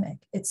 pre-pandemic,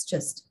 it's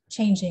just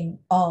changing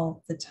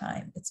all the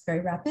time. It's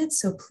very rapid.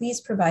 So please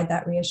provide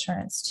that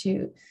reassurance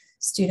to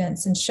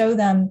students and show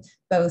them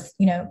both,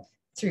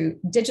 through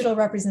digital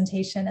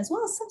representation, as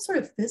well as some sort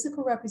of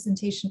physical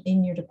representation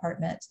in your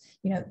department.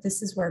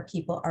 This is where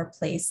people are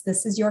placed.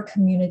 This is your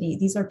community.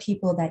 These are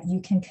people that you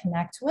can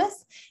connect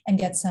with and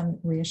get some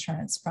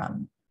reassurance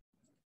from.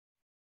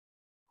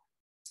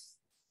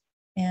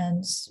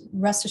 And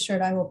rest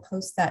assured, I will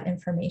post that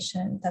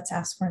information that's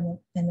asked for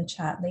in the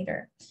chat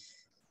later.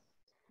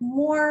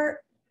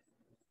 More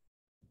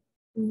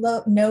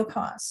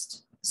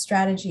no-cost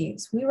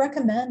strategies. We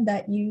recommend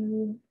that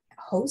you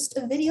host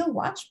a video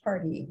watch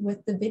party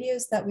with the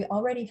videos that we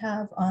already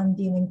have on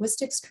the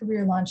Linguistics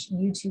Career Launch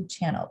YouTube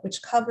channel,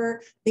 which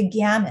cover the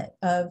gamut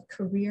of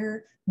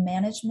career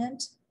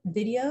management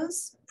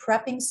videos,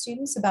 prepping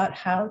students about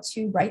how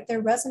to write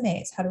their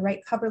resumes, how to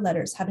write cover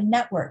letters, how to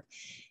network,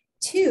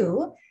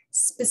 to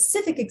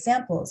specific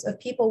examples of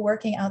people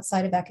working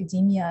outside of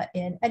academia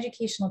in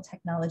educational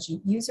technology,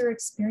 user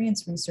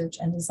experience research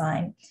and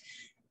design,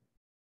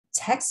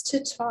 text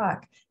to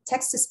talk,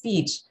 text to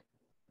speech.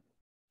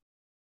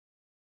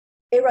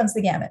 It runs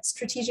the gamut.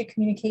 Strategic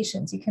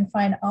communications. You can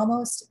find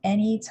almost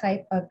any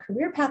type of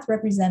career path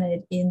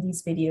represented in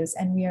these videos,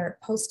 and we are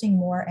posting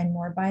more and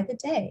more by the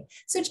day.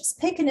 So just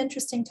pick an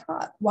interesting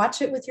talk,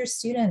 watch it with your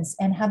students,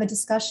 and have a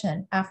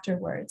discussion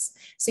afterwards.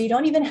 So you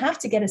don't even have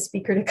to get a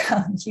speaker to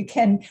come. You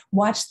can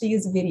watch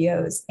these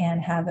videos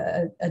and have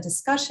a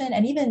discussion,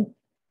 and even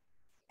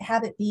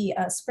have it be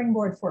a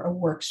springboard for a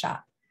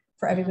workshop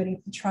for everybody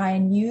to try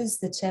and use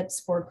the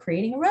tips for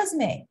creating a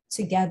resume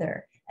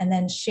together, and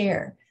then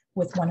share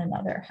with one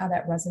another how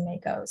that resume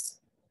goes.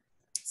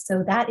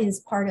 So that is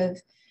part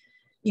of,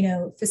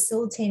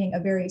 facilitating a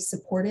very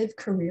supportive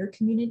career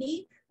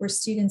community where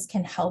students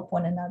can help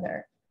one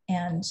another.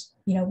 And,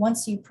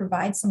 once you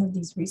provide some of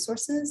these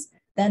resources,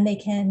 then they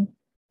can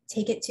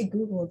take it to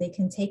Google, they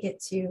can take it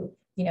to,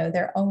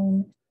 their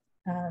own,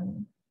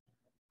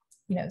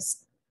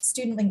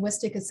 Student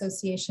Linguistic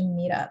Association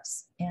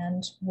meetups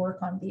and work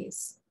on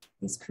these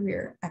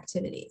career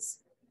activities.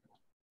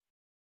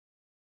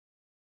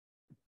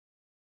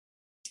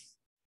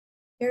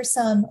 Here's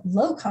some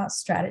low-cost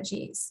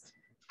strategies.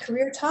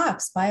 Career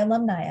talks by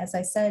alumni. As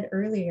I said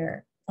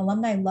earlier,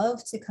 alumni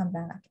love to come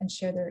back and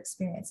share their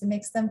experience. It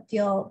makes them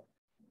feel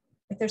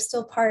like they're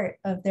still part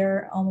of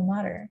their alma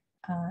mater.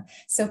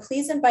 So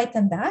please invite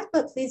them back,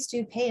 but please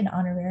do pay an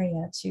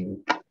honoraria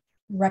to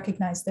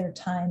recognize their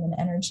time and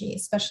energy,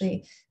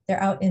 especially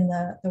they're out in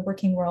the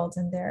working world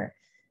and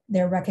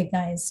they're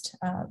recognized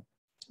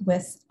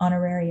with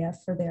honoraria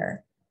for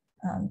their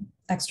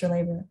extra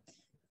labor.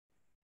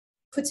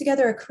 Put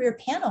together a career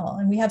panel,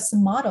 and we have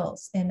some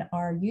models in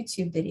our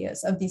YouTube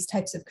videos of these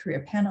types of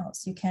career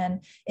panels. You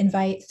can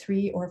invite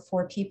 3 or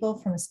 4 people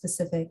from a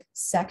specific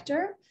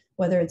sector,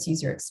 whether it's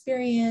user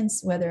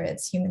experience, whether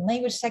it's human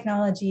language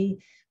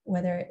technology,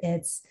 whether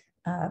it's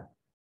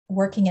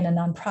working in a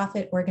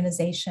nonprofit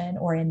organization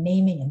or in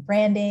naming and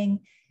branding.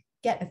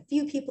 Get a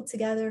few people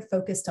together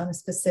focused on a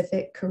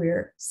specific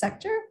career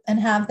sector and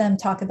have them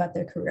talk about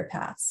their career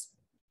paths.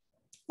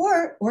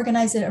 Or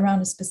organize it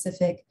around a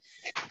specific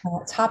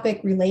topic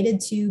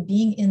related to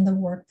being in the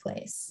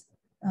workplace.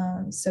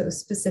 So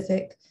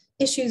specific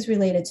issues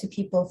related to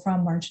people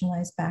from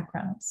marginalized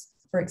backgrounds.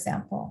 for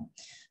example.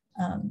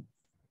 And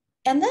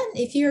then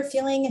if you're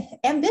feeling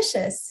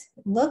ambitious,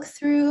 look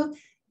through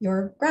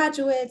your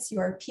graduates,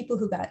 your people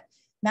who got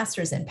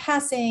masters in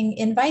passing,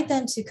 invite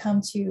them to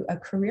come to a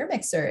career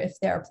mixer if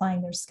they're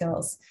applying their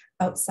skills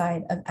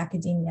outside of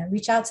academia.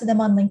 Reach out to them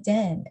on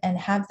LinkedIn and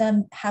have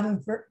them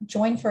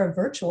join for a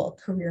virtual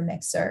career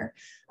mixer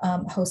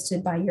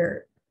hosted by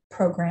your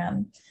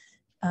program.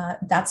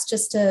 That's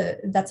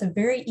a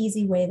very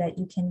easy way that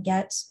you can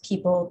get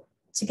people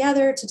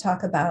together to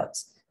talk about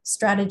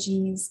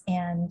strategies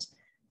and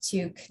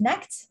to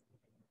connect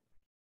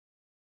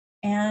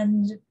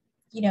and,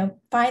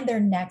 find their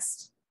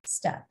next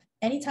step.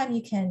 Anytime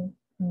you can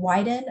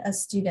widen a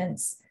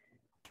student's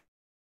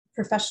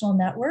professional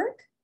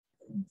network,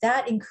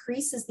 that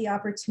increases the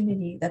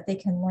opportunity that they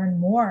can learn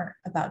more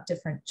about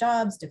different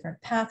jobs,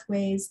 different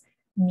pathways,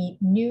 meet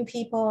new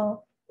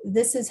people.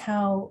 This is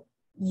how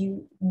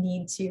you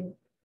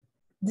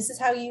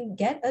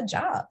get a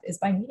job, is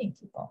by meeting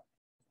people.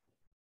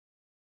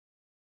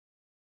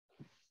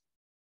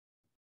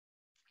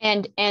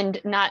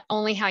 And not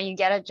only how you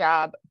get a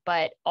job,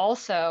 but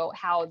also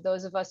how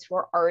those of us who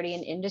are already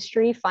in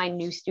industry find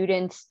new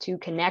students to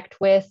connect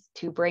with,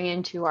 to bring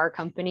into our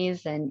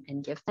companies and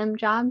give them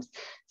jobs.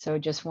 So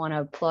just want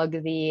to plug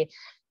the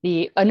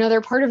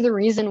another part of the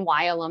reason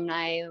why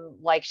alumni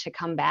like to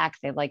come back.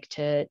 They like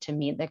to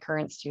meet the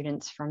current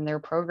students from their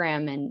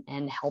program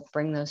and help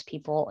bring those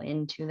people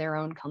into their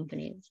own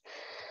companies.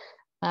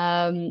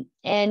 And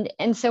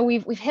so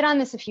we've hit on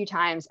this a few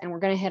times, and we're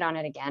going to hit on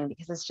it again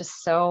because it's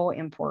just so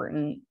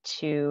important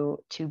to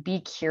be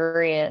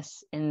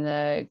curious in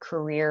the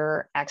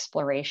career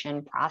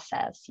exploration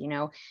process.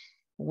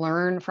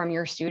 Learn from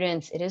your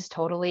students. It is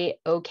totally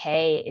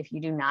okay if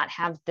you do not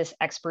have this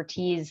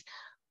expertise.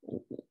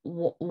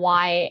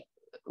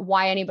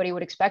 Why anybody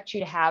would expect you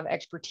to have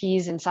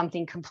expertise in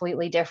something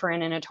completely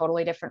different, in a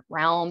totally different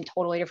realm,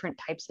 totally different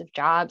types of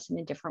jobs, and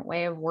a different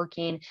way of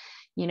working,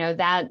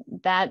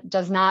 that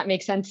does not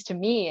make sense to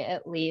me,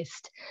 at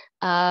least.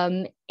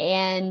 And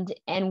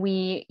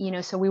we,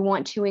 so we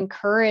want to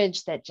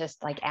encourage that,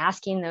 just like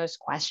asking those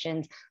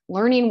questions,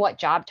 learning what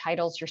job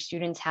titles your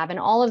students have. And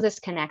all of this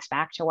connects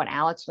back to what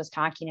Alex was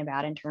talking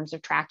about in terms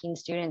of tracking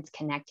students,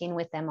 connecting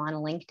with them on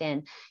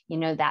LinkedIn.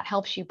 That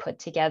helps you put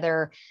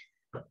together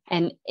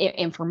and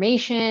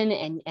information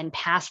and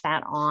pass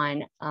that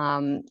on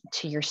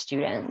to your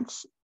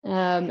students.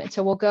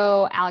 So we'll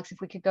go, Alex, if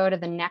we could go to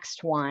the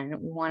next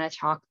one. We want to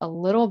talk a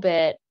little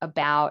bit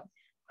about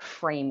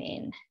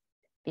framing,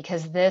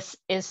 because this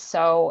is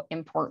so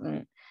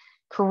important.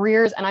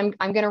 Careers, and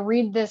I'm going to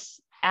read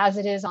this as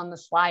it is on the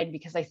slide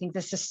because I think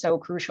this is so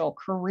crucial.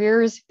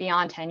 Careers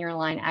beyond tenure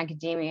line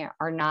academia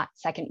are not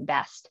second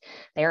best.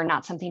 They are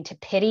not something to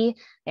pity.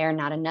 They are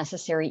not a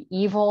necessary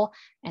evil,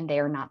 and they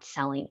are not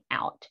selling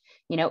out.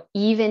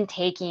 Even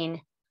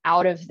taking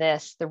out of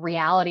this the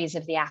realities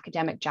of the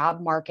academic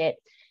job market,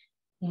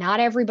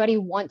 not everybody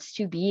wants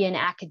to be in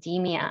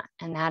academia,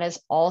 and that is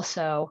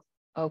also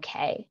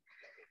okay.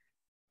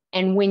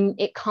 And when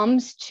it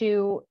comes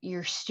to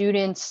your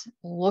students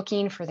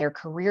looking for their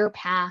career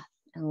path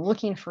and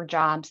looking for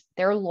jobs,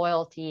 their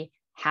loyalty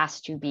has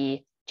to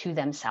be to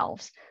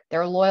themselves.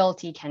 Their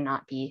loyalty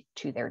cannot be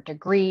to their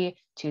degree,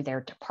 to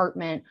their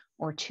department,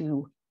 or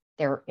to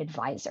their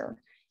advisor.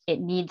 It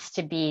needs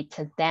to be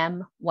to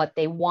them, what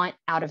they want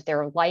out of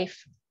their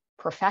life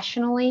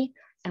professionally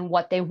and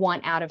what they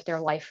want out of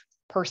their life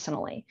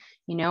personally.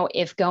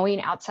 If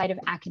going outside of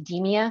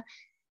academia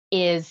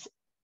is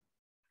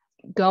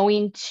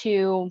going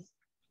to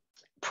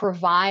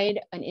provide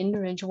an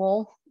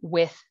individual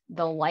with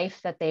the life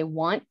that they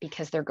want,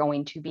 because they're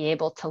going to be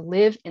able to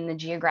live in the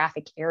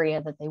geographic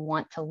area that they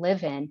want to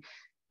live in,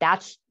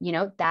 that's,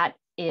 that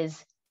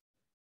is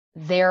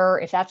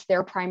if that's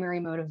their primary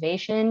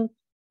motivation,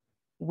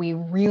 we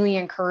really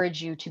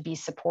encourage you to be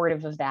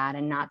supportive of that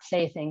and not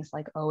say things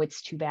like, oh,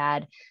 it's too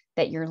bad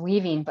that you're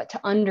leaving, but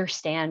to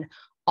understand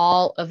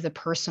all of the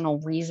personal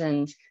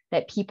reasons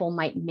that people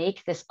might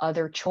make this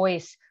other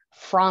choice,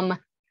 from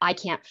I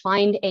can't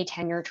find a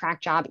tenure track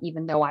job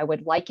even though I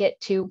would like it,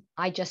 to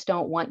I just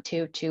don't want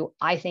to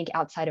I think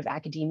outside of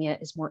academia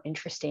is more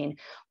interesting.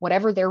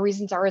 Whatever their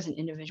reasons are as an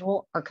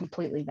individual are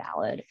completely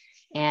valid.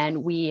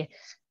 And we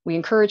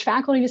encourage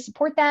faculty to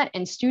support that,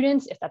 and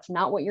students, if that's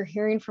not what you're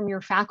hearing from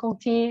your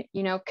faculty,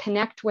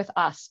 connect with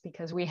us,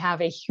 because we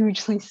have a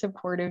hugely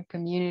supportive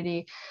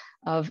community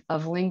of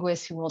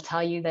linguists who will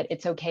tell you that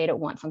it's okay to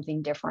want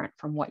something different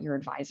from what your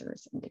advisor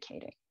is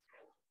indicating.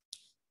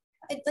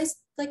 I'd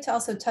like to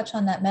also touch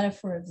on that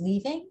metaphor of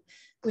leaving,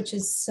 which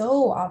is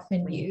so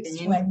often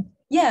used when,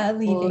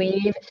 leaving.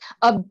 Leave,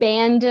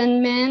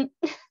 abandonment.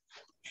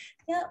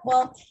 Yeah,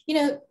 well,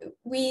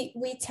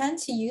 we tend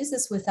to use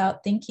this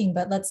without thinking,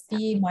 but let's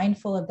be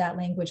mindful of that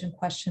language and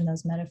question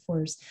those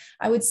metaphors.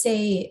 I would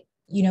say,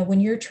 when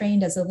you're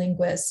trained as a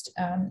linguist,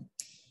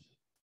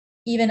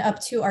 even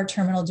up to our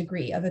terminal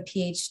degree of a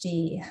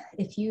PhD,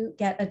 if you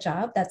get a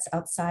job that's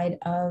outside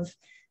of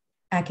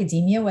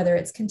academia, whether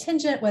it's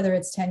contingent, whether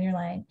it's tenure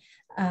line,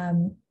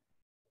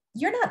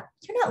 you're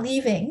not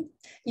leaving.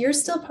 You're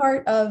still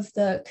part of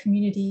the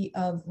community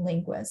of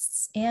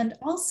linguists. And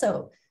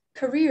also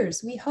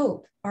careers, we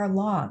hope, are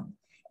long.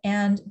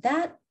 And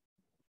that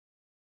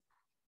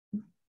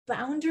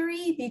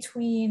boundary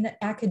between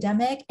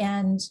academic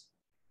and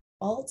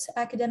alt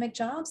academic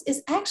jobs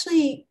is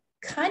actually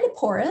kind of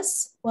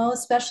porous, well,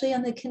 especially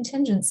on the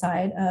contingent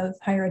side of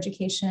higher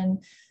education,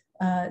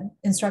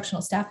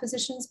 instructional staff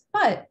positions,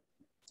 but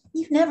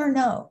you never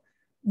know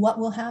what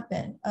will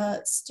happen. A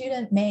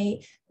student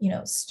may,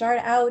 start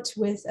out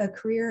with a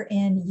career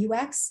in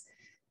UX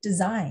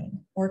design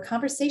or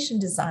conversation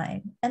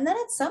design, and then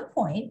at some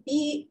point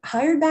be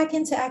hired back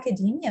into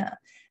academia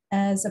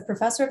as a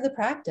professor of the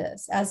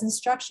practice, as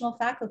instructional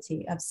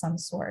faculty of some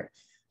sort.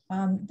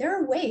 There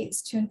are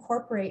ways to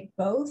incorporate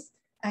both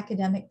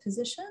academic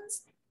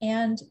positions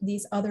and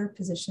these other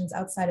positions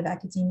outside of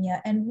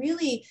academia and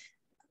really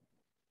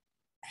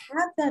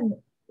have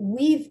them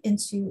weave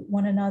into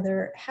one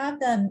another, have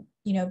them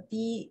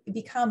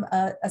become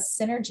a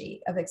synergy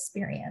of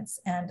experience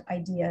and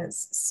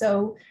ideas.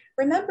 So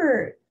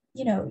remember,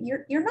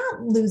 you're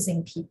not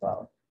losing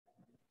people.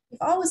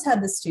 You've always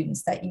had the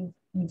students that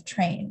you've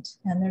trained,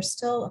 and they're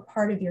still a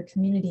part of your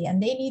community,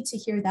 and they need to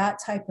hear that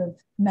type of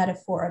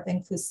metaphor of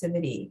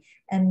inclusivity,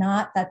 and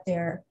not that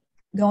they're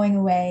going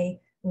away,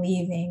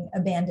 leaving,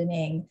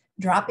 abandoning,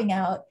 dropping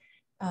out.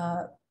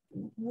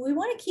 We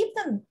want to keep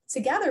them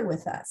together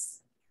with us.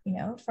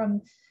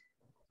 From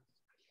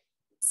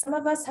some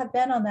of us have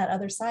been on that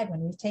other side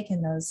when we've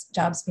taken those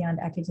jobs beyond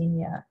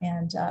academia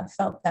and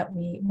felt that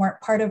we weren't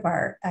part of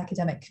our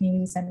academic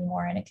communities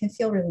anymore, and it can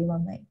feel really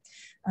lonely.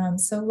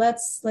 So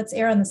let's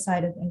err on the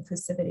side of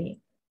inclusivity.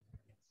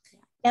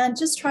 And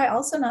just try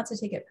also not to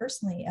take it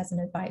personally as an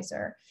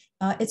advisor.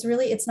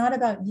 It's not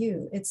about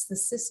you. It's the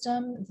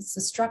system, it's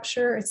the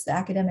structure, it's the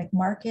academic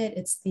market,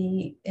 it's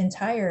the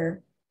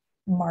entire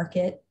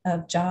market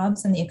of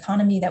jobs and the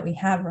economy that we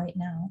have right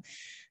now.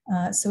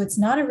 So it's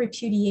not a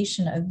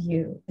repudiation of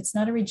you. It's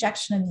not a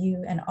rejection of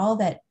you and all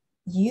that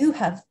you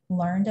have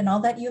learned and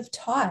all that you have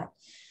taught.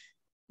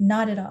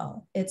 Not at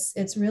all.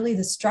 It's really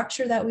the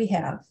structure that we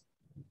have.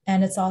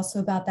 And it's also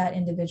about that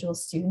individual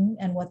student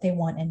and what they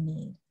want and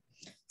need.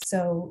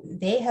 So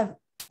they have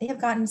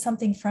gotten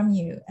something from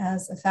you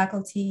as a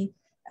faculty,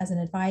 as an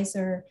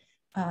advisor,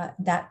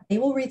 that they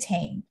will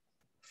retain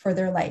for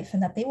their life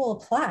and that they will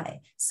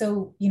apply.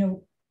 So,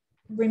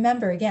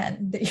 remember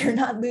again that you're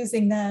not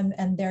losing them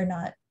and they're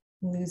not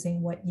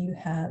losing what you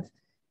have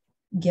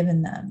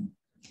given them.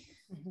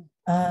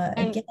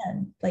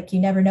 Again, like you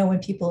never know when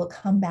people will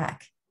come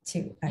back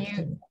to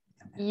academia.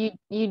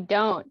 You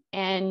don't.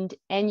 And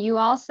you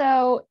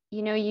also,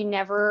 you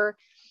never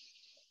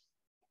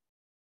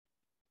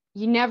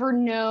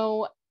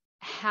know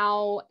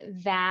how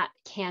that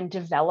can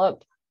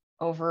develop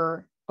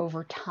over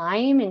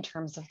time in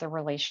terms of the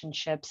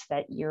relationships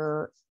that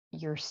your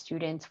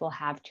students will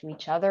have to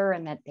each other,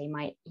 and that they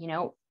might,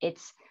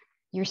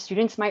 your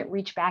students might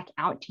reach back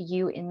out to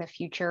you in the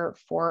future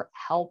for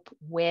help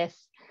with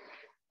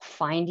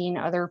finding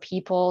other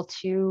people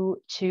to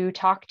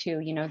talk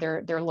to.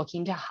 They're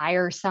looking to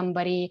hire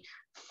somebody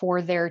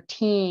for their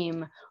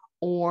team,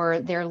 or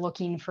they're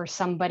looking for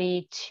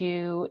somebody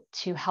to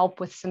help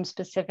with some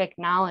specific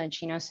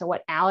knowledge. So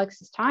what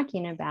Alex is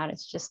talking about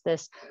is just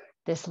this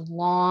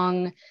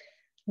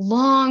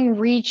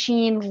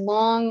long-reaching,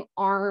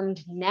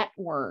 long-armed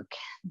network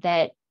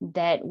that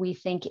we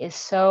think is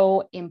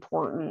so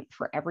important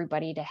for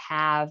everybody to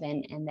have,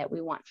 and that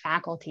we want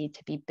faculty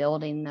to be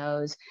building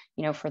those,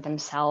 for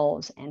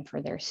themselves and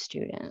for their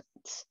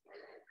students.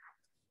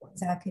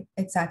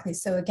 Exactly.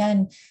 So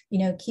again,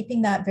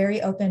 keeping that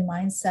very open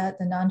mindset,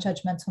 the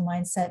non-judgmental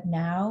mindset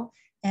now,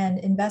 and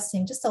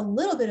investing just a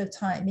little bit of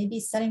time,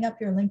 maybe setting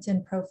up your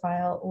LinkedIn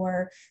profile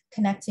or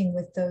connecting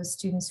with those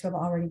students who have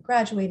already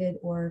graduated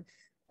or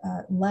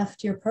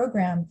left your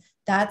program,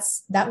 that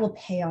will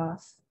pay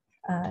off.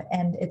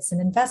 And it's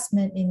an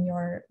investment in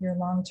your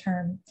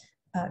long-term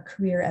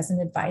career as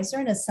an advisor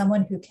and as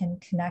someone who can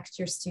connect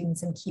your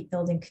students and keep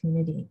building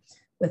community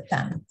with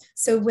them.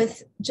 So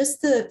with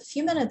just the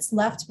few minutes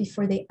left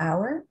before the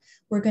hour,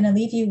 we're going to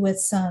leave you with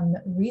some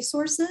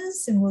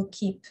resources, and we'll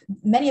keep,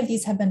 many of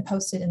these have been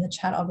posted in the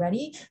chat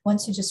already. I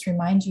want to just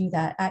remind you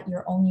that at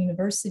your own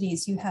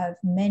universities, you have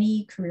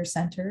many career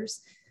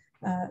centers,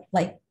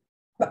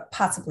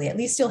 possibly, at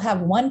least you'll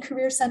have one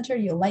career center.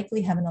 You'll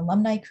likely have an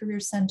alumni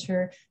career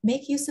center.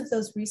 Make use of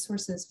those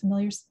resources,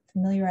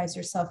 familiarize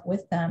yourself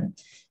with them.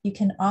 You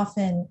can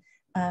often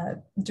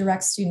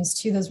direct students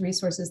to those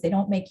resources. They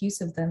don't make use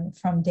of them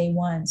from day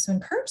one. So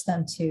encourage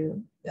them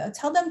to,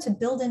 tell them to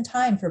build in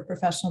time for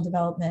professional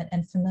development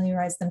and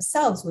familiarize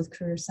themselves with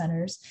career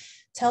centers.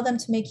 Tell them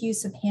to make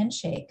use of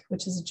Handshake,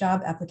 which is a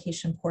job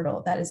application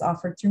portal that is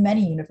offered through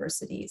many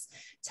universities.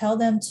 Tell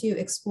them to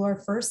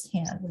explore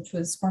Firsthand, which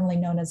was formerly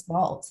known as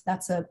Vault.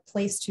 That's a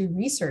place to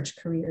research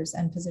careers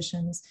and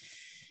positions,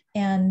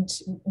 and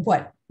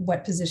what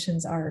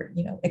positions are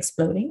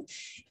exploding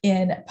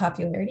in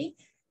popularity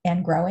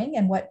and growing,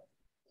 and what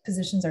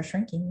positions are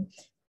shrinking.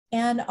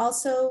 And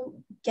also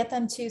get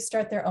them to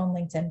start their own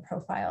LinkedIn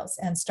profiles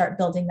and start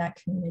building that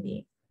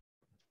community.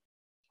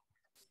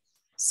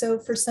 So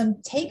for some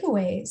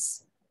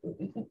takeaways,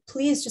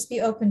 please just be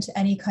open to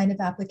any kind of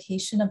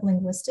application of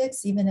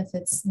linguistics, even if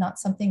it's not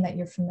something that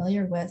you're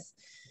familiar with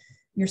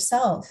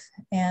yourself.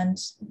 And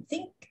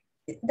think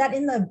that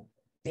in the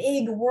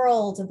big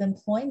world of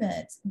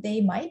employment,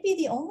 they might be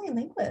the only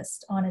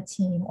linguist on a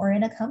team or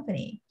in a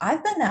company.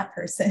 I've been that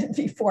person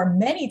before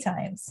many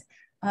times.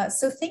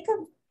 So think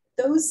of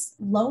those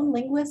lone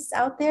linguists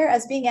out there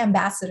as being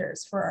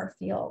ambassadors for our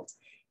field,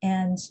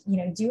 and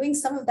doing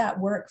some of that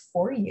work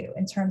for you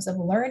in terms of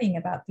learning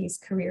about these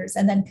careers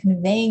and then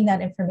conveying that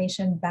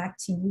information back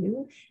to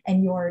you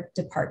and your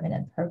department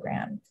and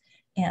program.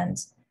 And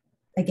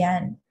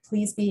again,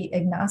 please be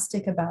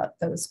agnostic about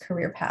those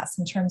career paths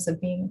in terms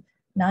of being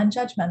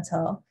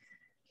non-judgmental.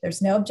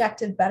 There's no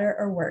objective better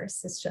or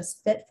worse. It's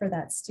just fit for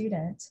that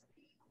student.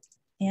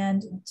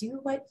 And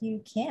do what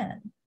you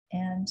can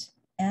and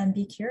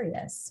be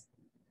curious.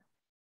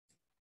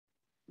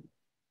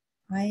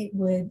 I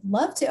would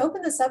love to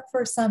open this up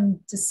for some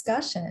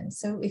discussion.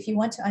 So if you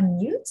want to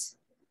unmute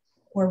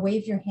or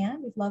wave your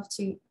hand, we'd love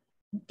to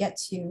get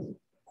to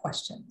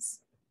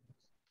questions.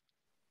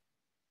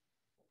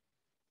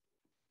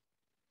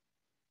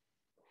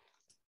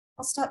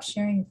 I'll stop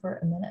sharing for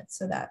a minute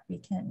so that we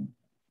can.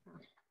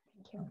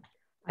 Thank you.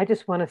 I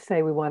just want to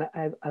say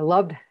I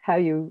loved how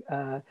you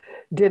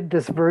did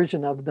this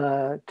version of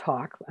the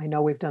talk. I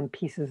know we've done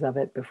pieces of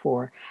it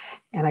before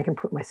and I can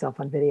put myself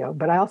on video,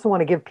 but I also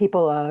want to give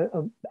people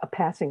a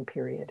passing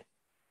period.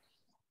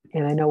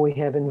 And I know we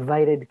have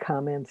invited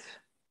comments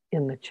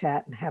in the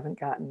chat and haven't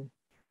gotten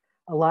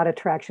a lot of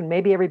traction.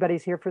 Maybe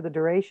everybody's here for the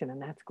duration,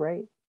 and that's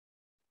great.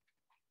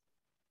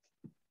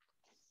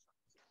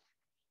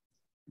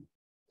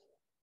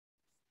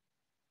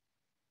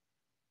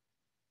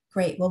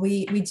 Great. Well,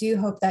 we do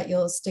hope that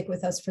you'll stick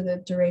with us for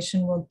the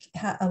duration. We'll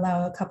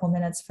allow a couple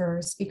minutes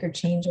for speaker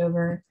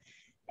changeover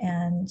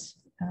and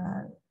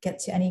get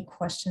to any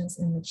questions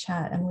in the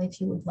chat. Emily, if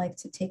you would like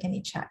to take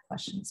any chat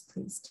questions,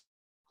 please.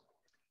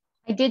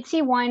 I did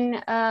see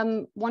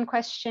one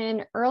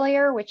question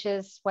earlier, which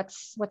is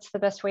what's the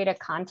best way to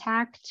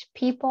contact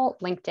people?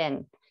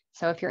 LinkedIn.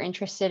 So if you're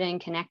interested in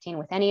connecting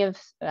with any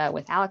of,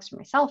 with Alex or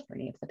myself or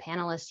any of the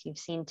panelists you've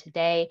seen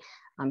today,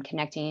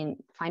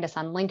 find us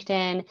on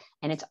LinkedIn.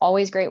 And it's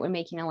always great when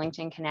making a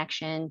LinkedIn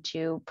connection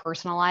to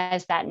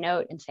personalize that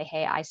note and say,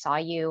 hey, I saw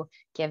you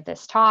give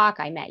this talk.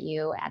 I met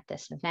you at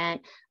this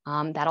event.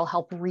 That'll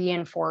help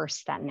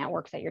reinforce that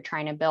network that you're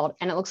trying to build.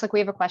 And it looks like we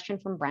have a question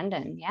from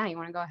Brendan. Yeah, you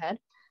want to go ahead?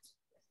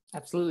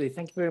 Absolutely.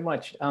 Thank you very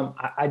much.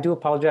 I do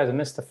apologize. I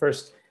missed the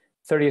first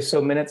 30 or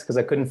so minutes because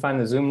I couldn't find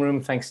the Zoom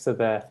room thanks to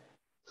the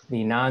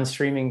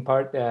non-streaming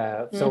part.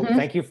 So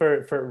thank you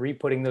for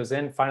re-putting those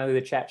in. Finally,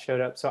 the chat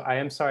showed up. So I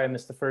am sorry I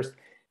missed the first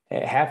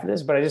half of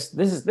this, but this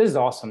is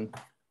awesome.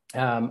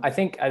 I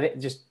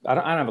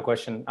don't have a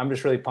question. I'm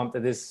just really pumped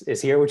that this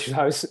is here, which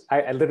is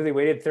I literally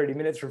waited 30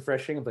 minutes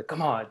refreshing. I'm like,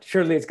 come on,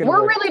 surely it's gonna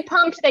work. We're really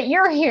pumped that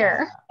you're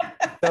here.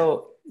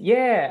 So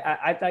yeah,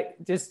 I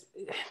just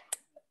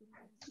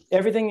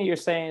everything that you're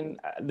saying,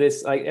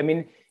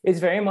 it's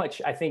very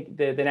much, I think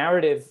the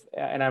narrative,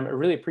 and I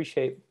really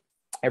appreciate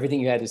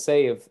everything you had to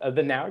say of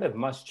the narrative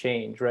must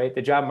change, right?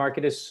 The job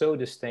market is so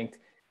distinct.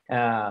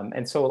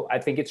 And so I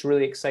think it's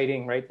really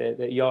exciting, right,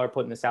 that y'all are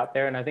putting this out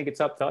there. And I think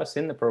it's up to us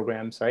in the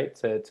programs, right,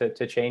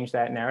 to change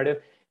that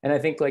narrative. And I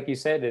think, like you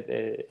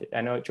said,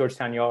 I know at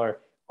Georgetown, y'all are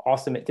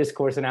awesome at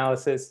discourse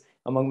analysis,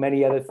 among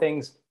many other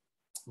things.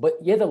 But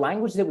yeah, the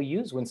language that we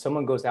use when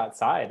someone goes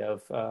outside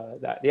of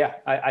that, yeah,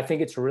 I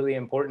think it's really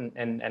important.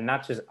 And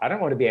not just, I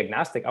don't want to be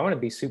agnostic. I want to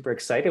be super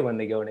excited when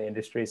they go into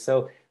industry.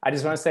 So I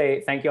just want to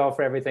say thank you all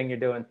for everything you're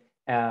doing.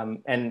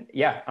 And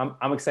yeah,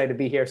 I'm excited to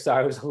be here.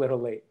 Sorry I was a little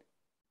late.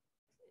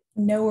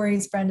 No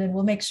worries, Brendan.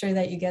 We'll make sure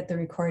that you get the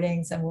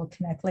recordings and we'll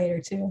connect later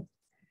too.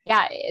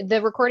 Yeah,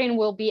 the recording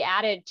will be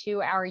added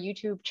to our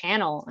YouTube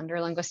channel under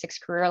Linguistics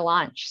Career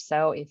Launch.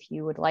 So if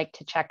you would like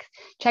to check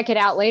it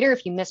out later,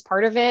 if you missed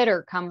part of it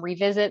or come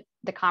revisit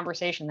the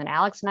conversation that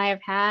Alex and I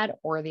have had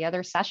or the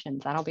other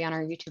sessions, that'll be on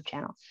our YouTube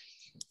channel.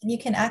 And you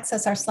can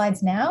access our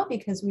slides now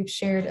because we've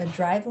shared a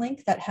drive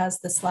link that has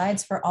the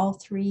slides for all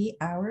 3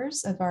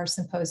 hours of our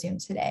symposium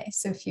today.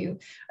 So if you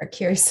are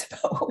curious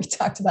about what we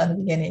talked about in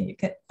the beginning, you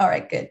can, all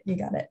right, good, you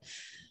got it.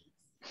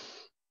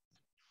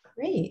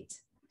 Great.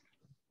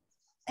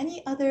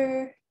 Any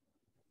other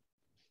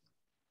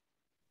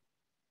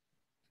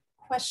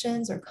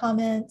questions or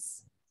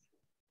comments?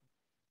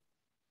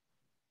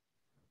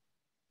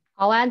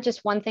 I'll add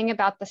just one thing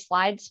about the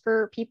slides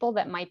for people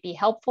that might be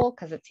helpful,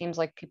 because it seems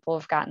like people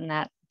have gotten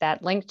that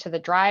link to the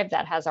drive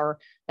that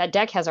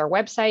deck has our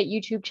website,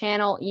 YouTube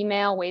channel,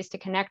 email, ways to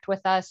connect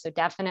with us. So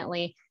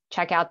definitely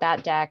check out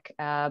that deck.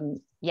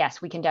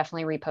 Yes, we can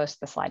definitely repost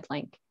the slide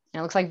link. And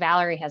it looks like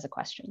Valerie has a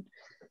question.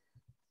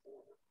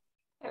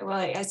 Well,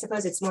 I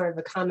suppose it's more of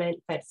a comment,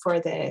 but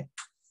for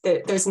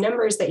those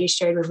numbers that you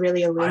shared were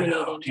really illuminating.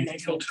 And I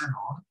think,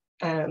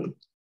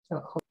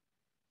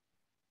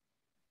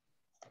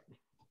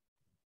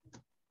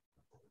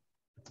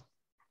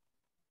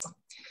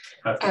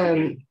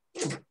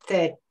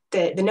 that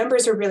the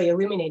numbers are really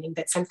illuminating,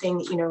 that something,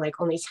 like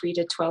only 3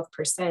 to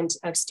 12%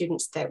 of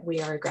students that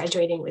we are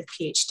graduating with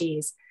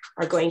PhDs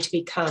are going to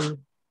become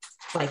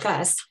like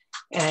us,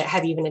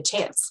 have even a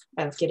chance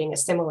of getting a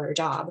similar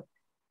job.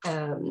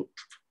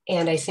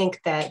 And I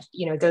think that,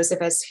 those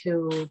of us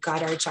who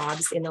got our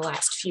jobs in the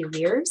last few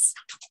years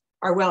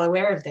are well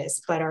aware of this,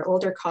 but our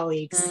older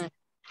colleagues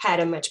had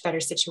a much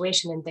better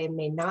situation and they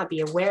may not be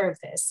aware of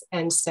this.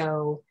 And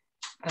so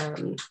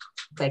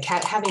like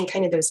having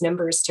kind of those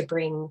numbers to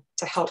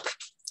help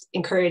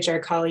encourage our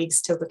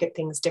colleagues to look at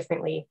things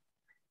differently,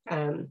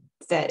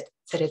 that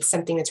it's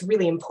something that's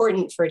really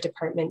important for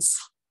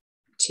departments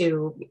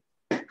to,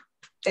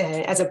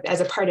 as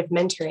a part of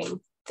mentoring,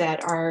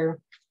 that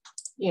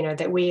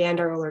that we and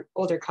our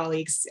older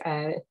colleagues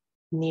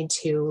need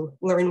to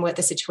learn what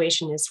the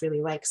situation is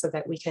really like, so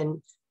that we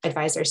can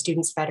advise our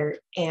students better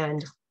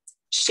and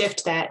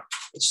shift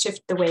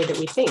the way that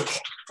we think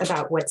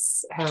about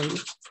what's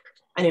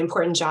an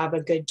important job,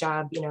 a good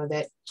job,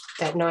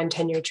 that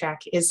non-tenure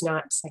track is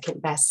not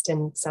second best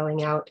and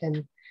selling out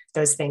and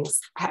those things.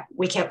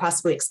 We can't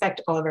possibly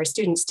expect all of our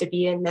students to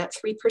be in that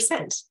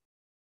 3%.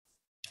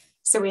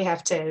 So we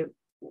have to,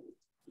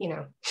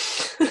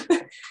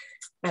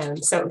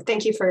 so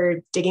thank you for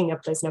digging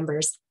up those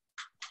numbers.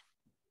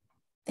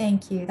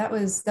 Thank you. That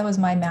was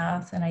my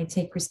math, and I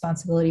take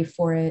responsibility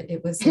for it.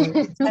 It was an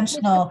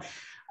intentional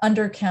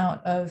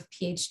undercount of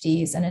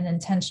PhDs and an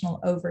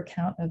intentional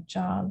overcount of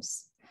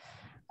jobs.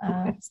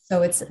 So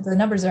the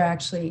numbers are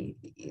actually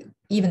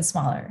even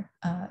smaller,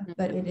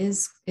 but it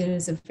is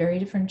a very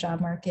different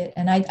job market.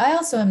 And I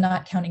also am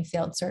not counting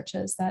failed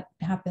searches. That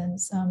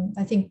happens.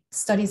 I think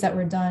studies that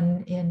were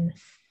done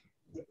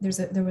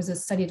there was a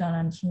study done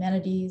on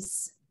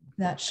humanities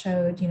that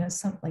showed,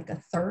 some like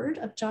a third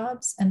of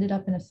jobs ended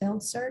up in a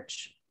failed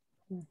search.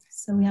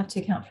 So we have to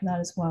account for that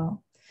as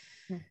well.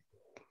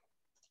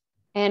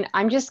 And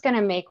I'm just going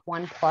to make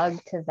one plug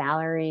to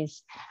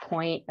Valerie's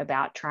point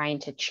about trying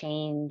to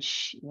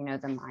change,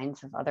 the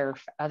minds of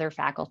other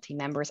faculty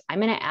members. I'm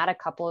going to add a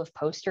couple of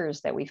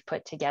posters that we've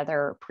put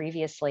together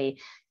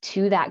previously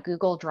to that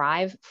Google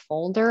Drive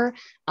folder,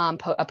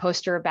 a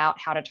poster about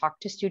how to talk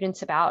to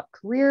students about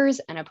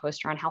careers and a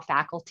poster on how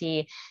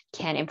faculty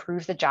can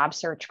improve the job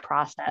search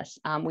process.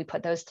 We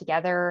put those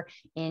together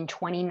in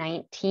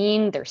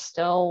 2019. They're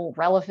still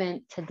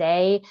relevant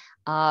today.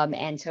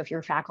 And so if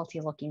you're faculty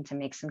looking to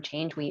make some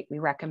change, we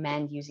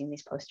recommend using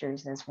these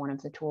posters as one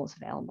of the tools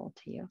available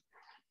to you.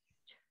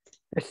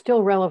 They're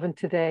still relevant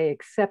today,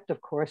 except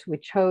of course, we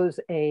chose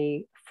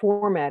a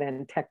format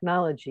and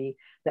technology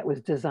that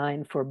was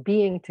designed for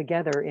being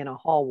together in a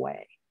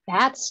hallway.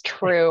 That's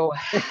true.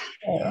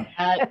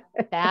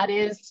 that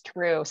is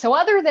true. So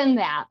other than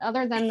the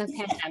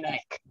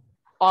pandemic,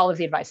 all of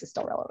the advice is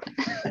still relevant.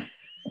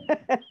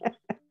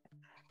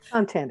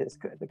 Content is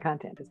good. The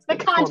content is good.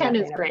 The content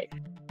is great.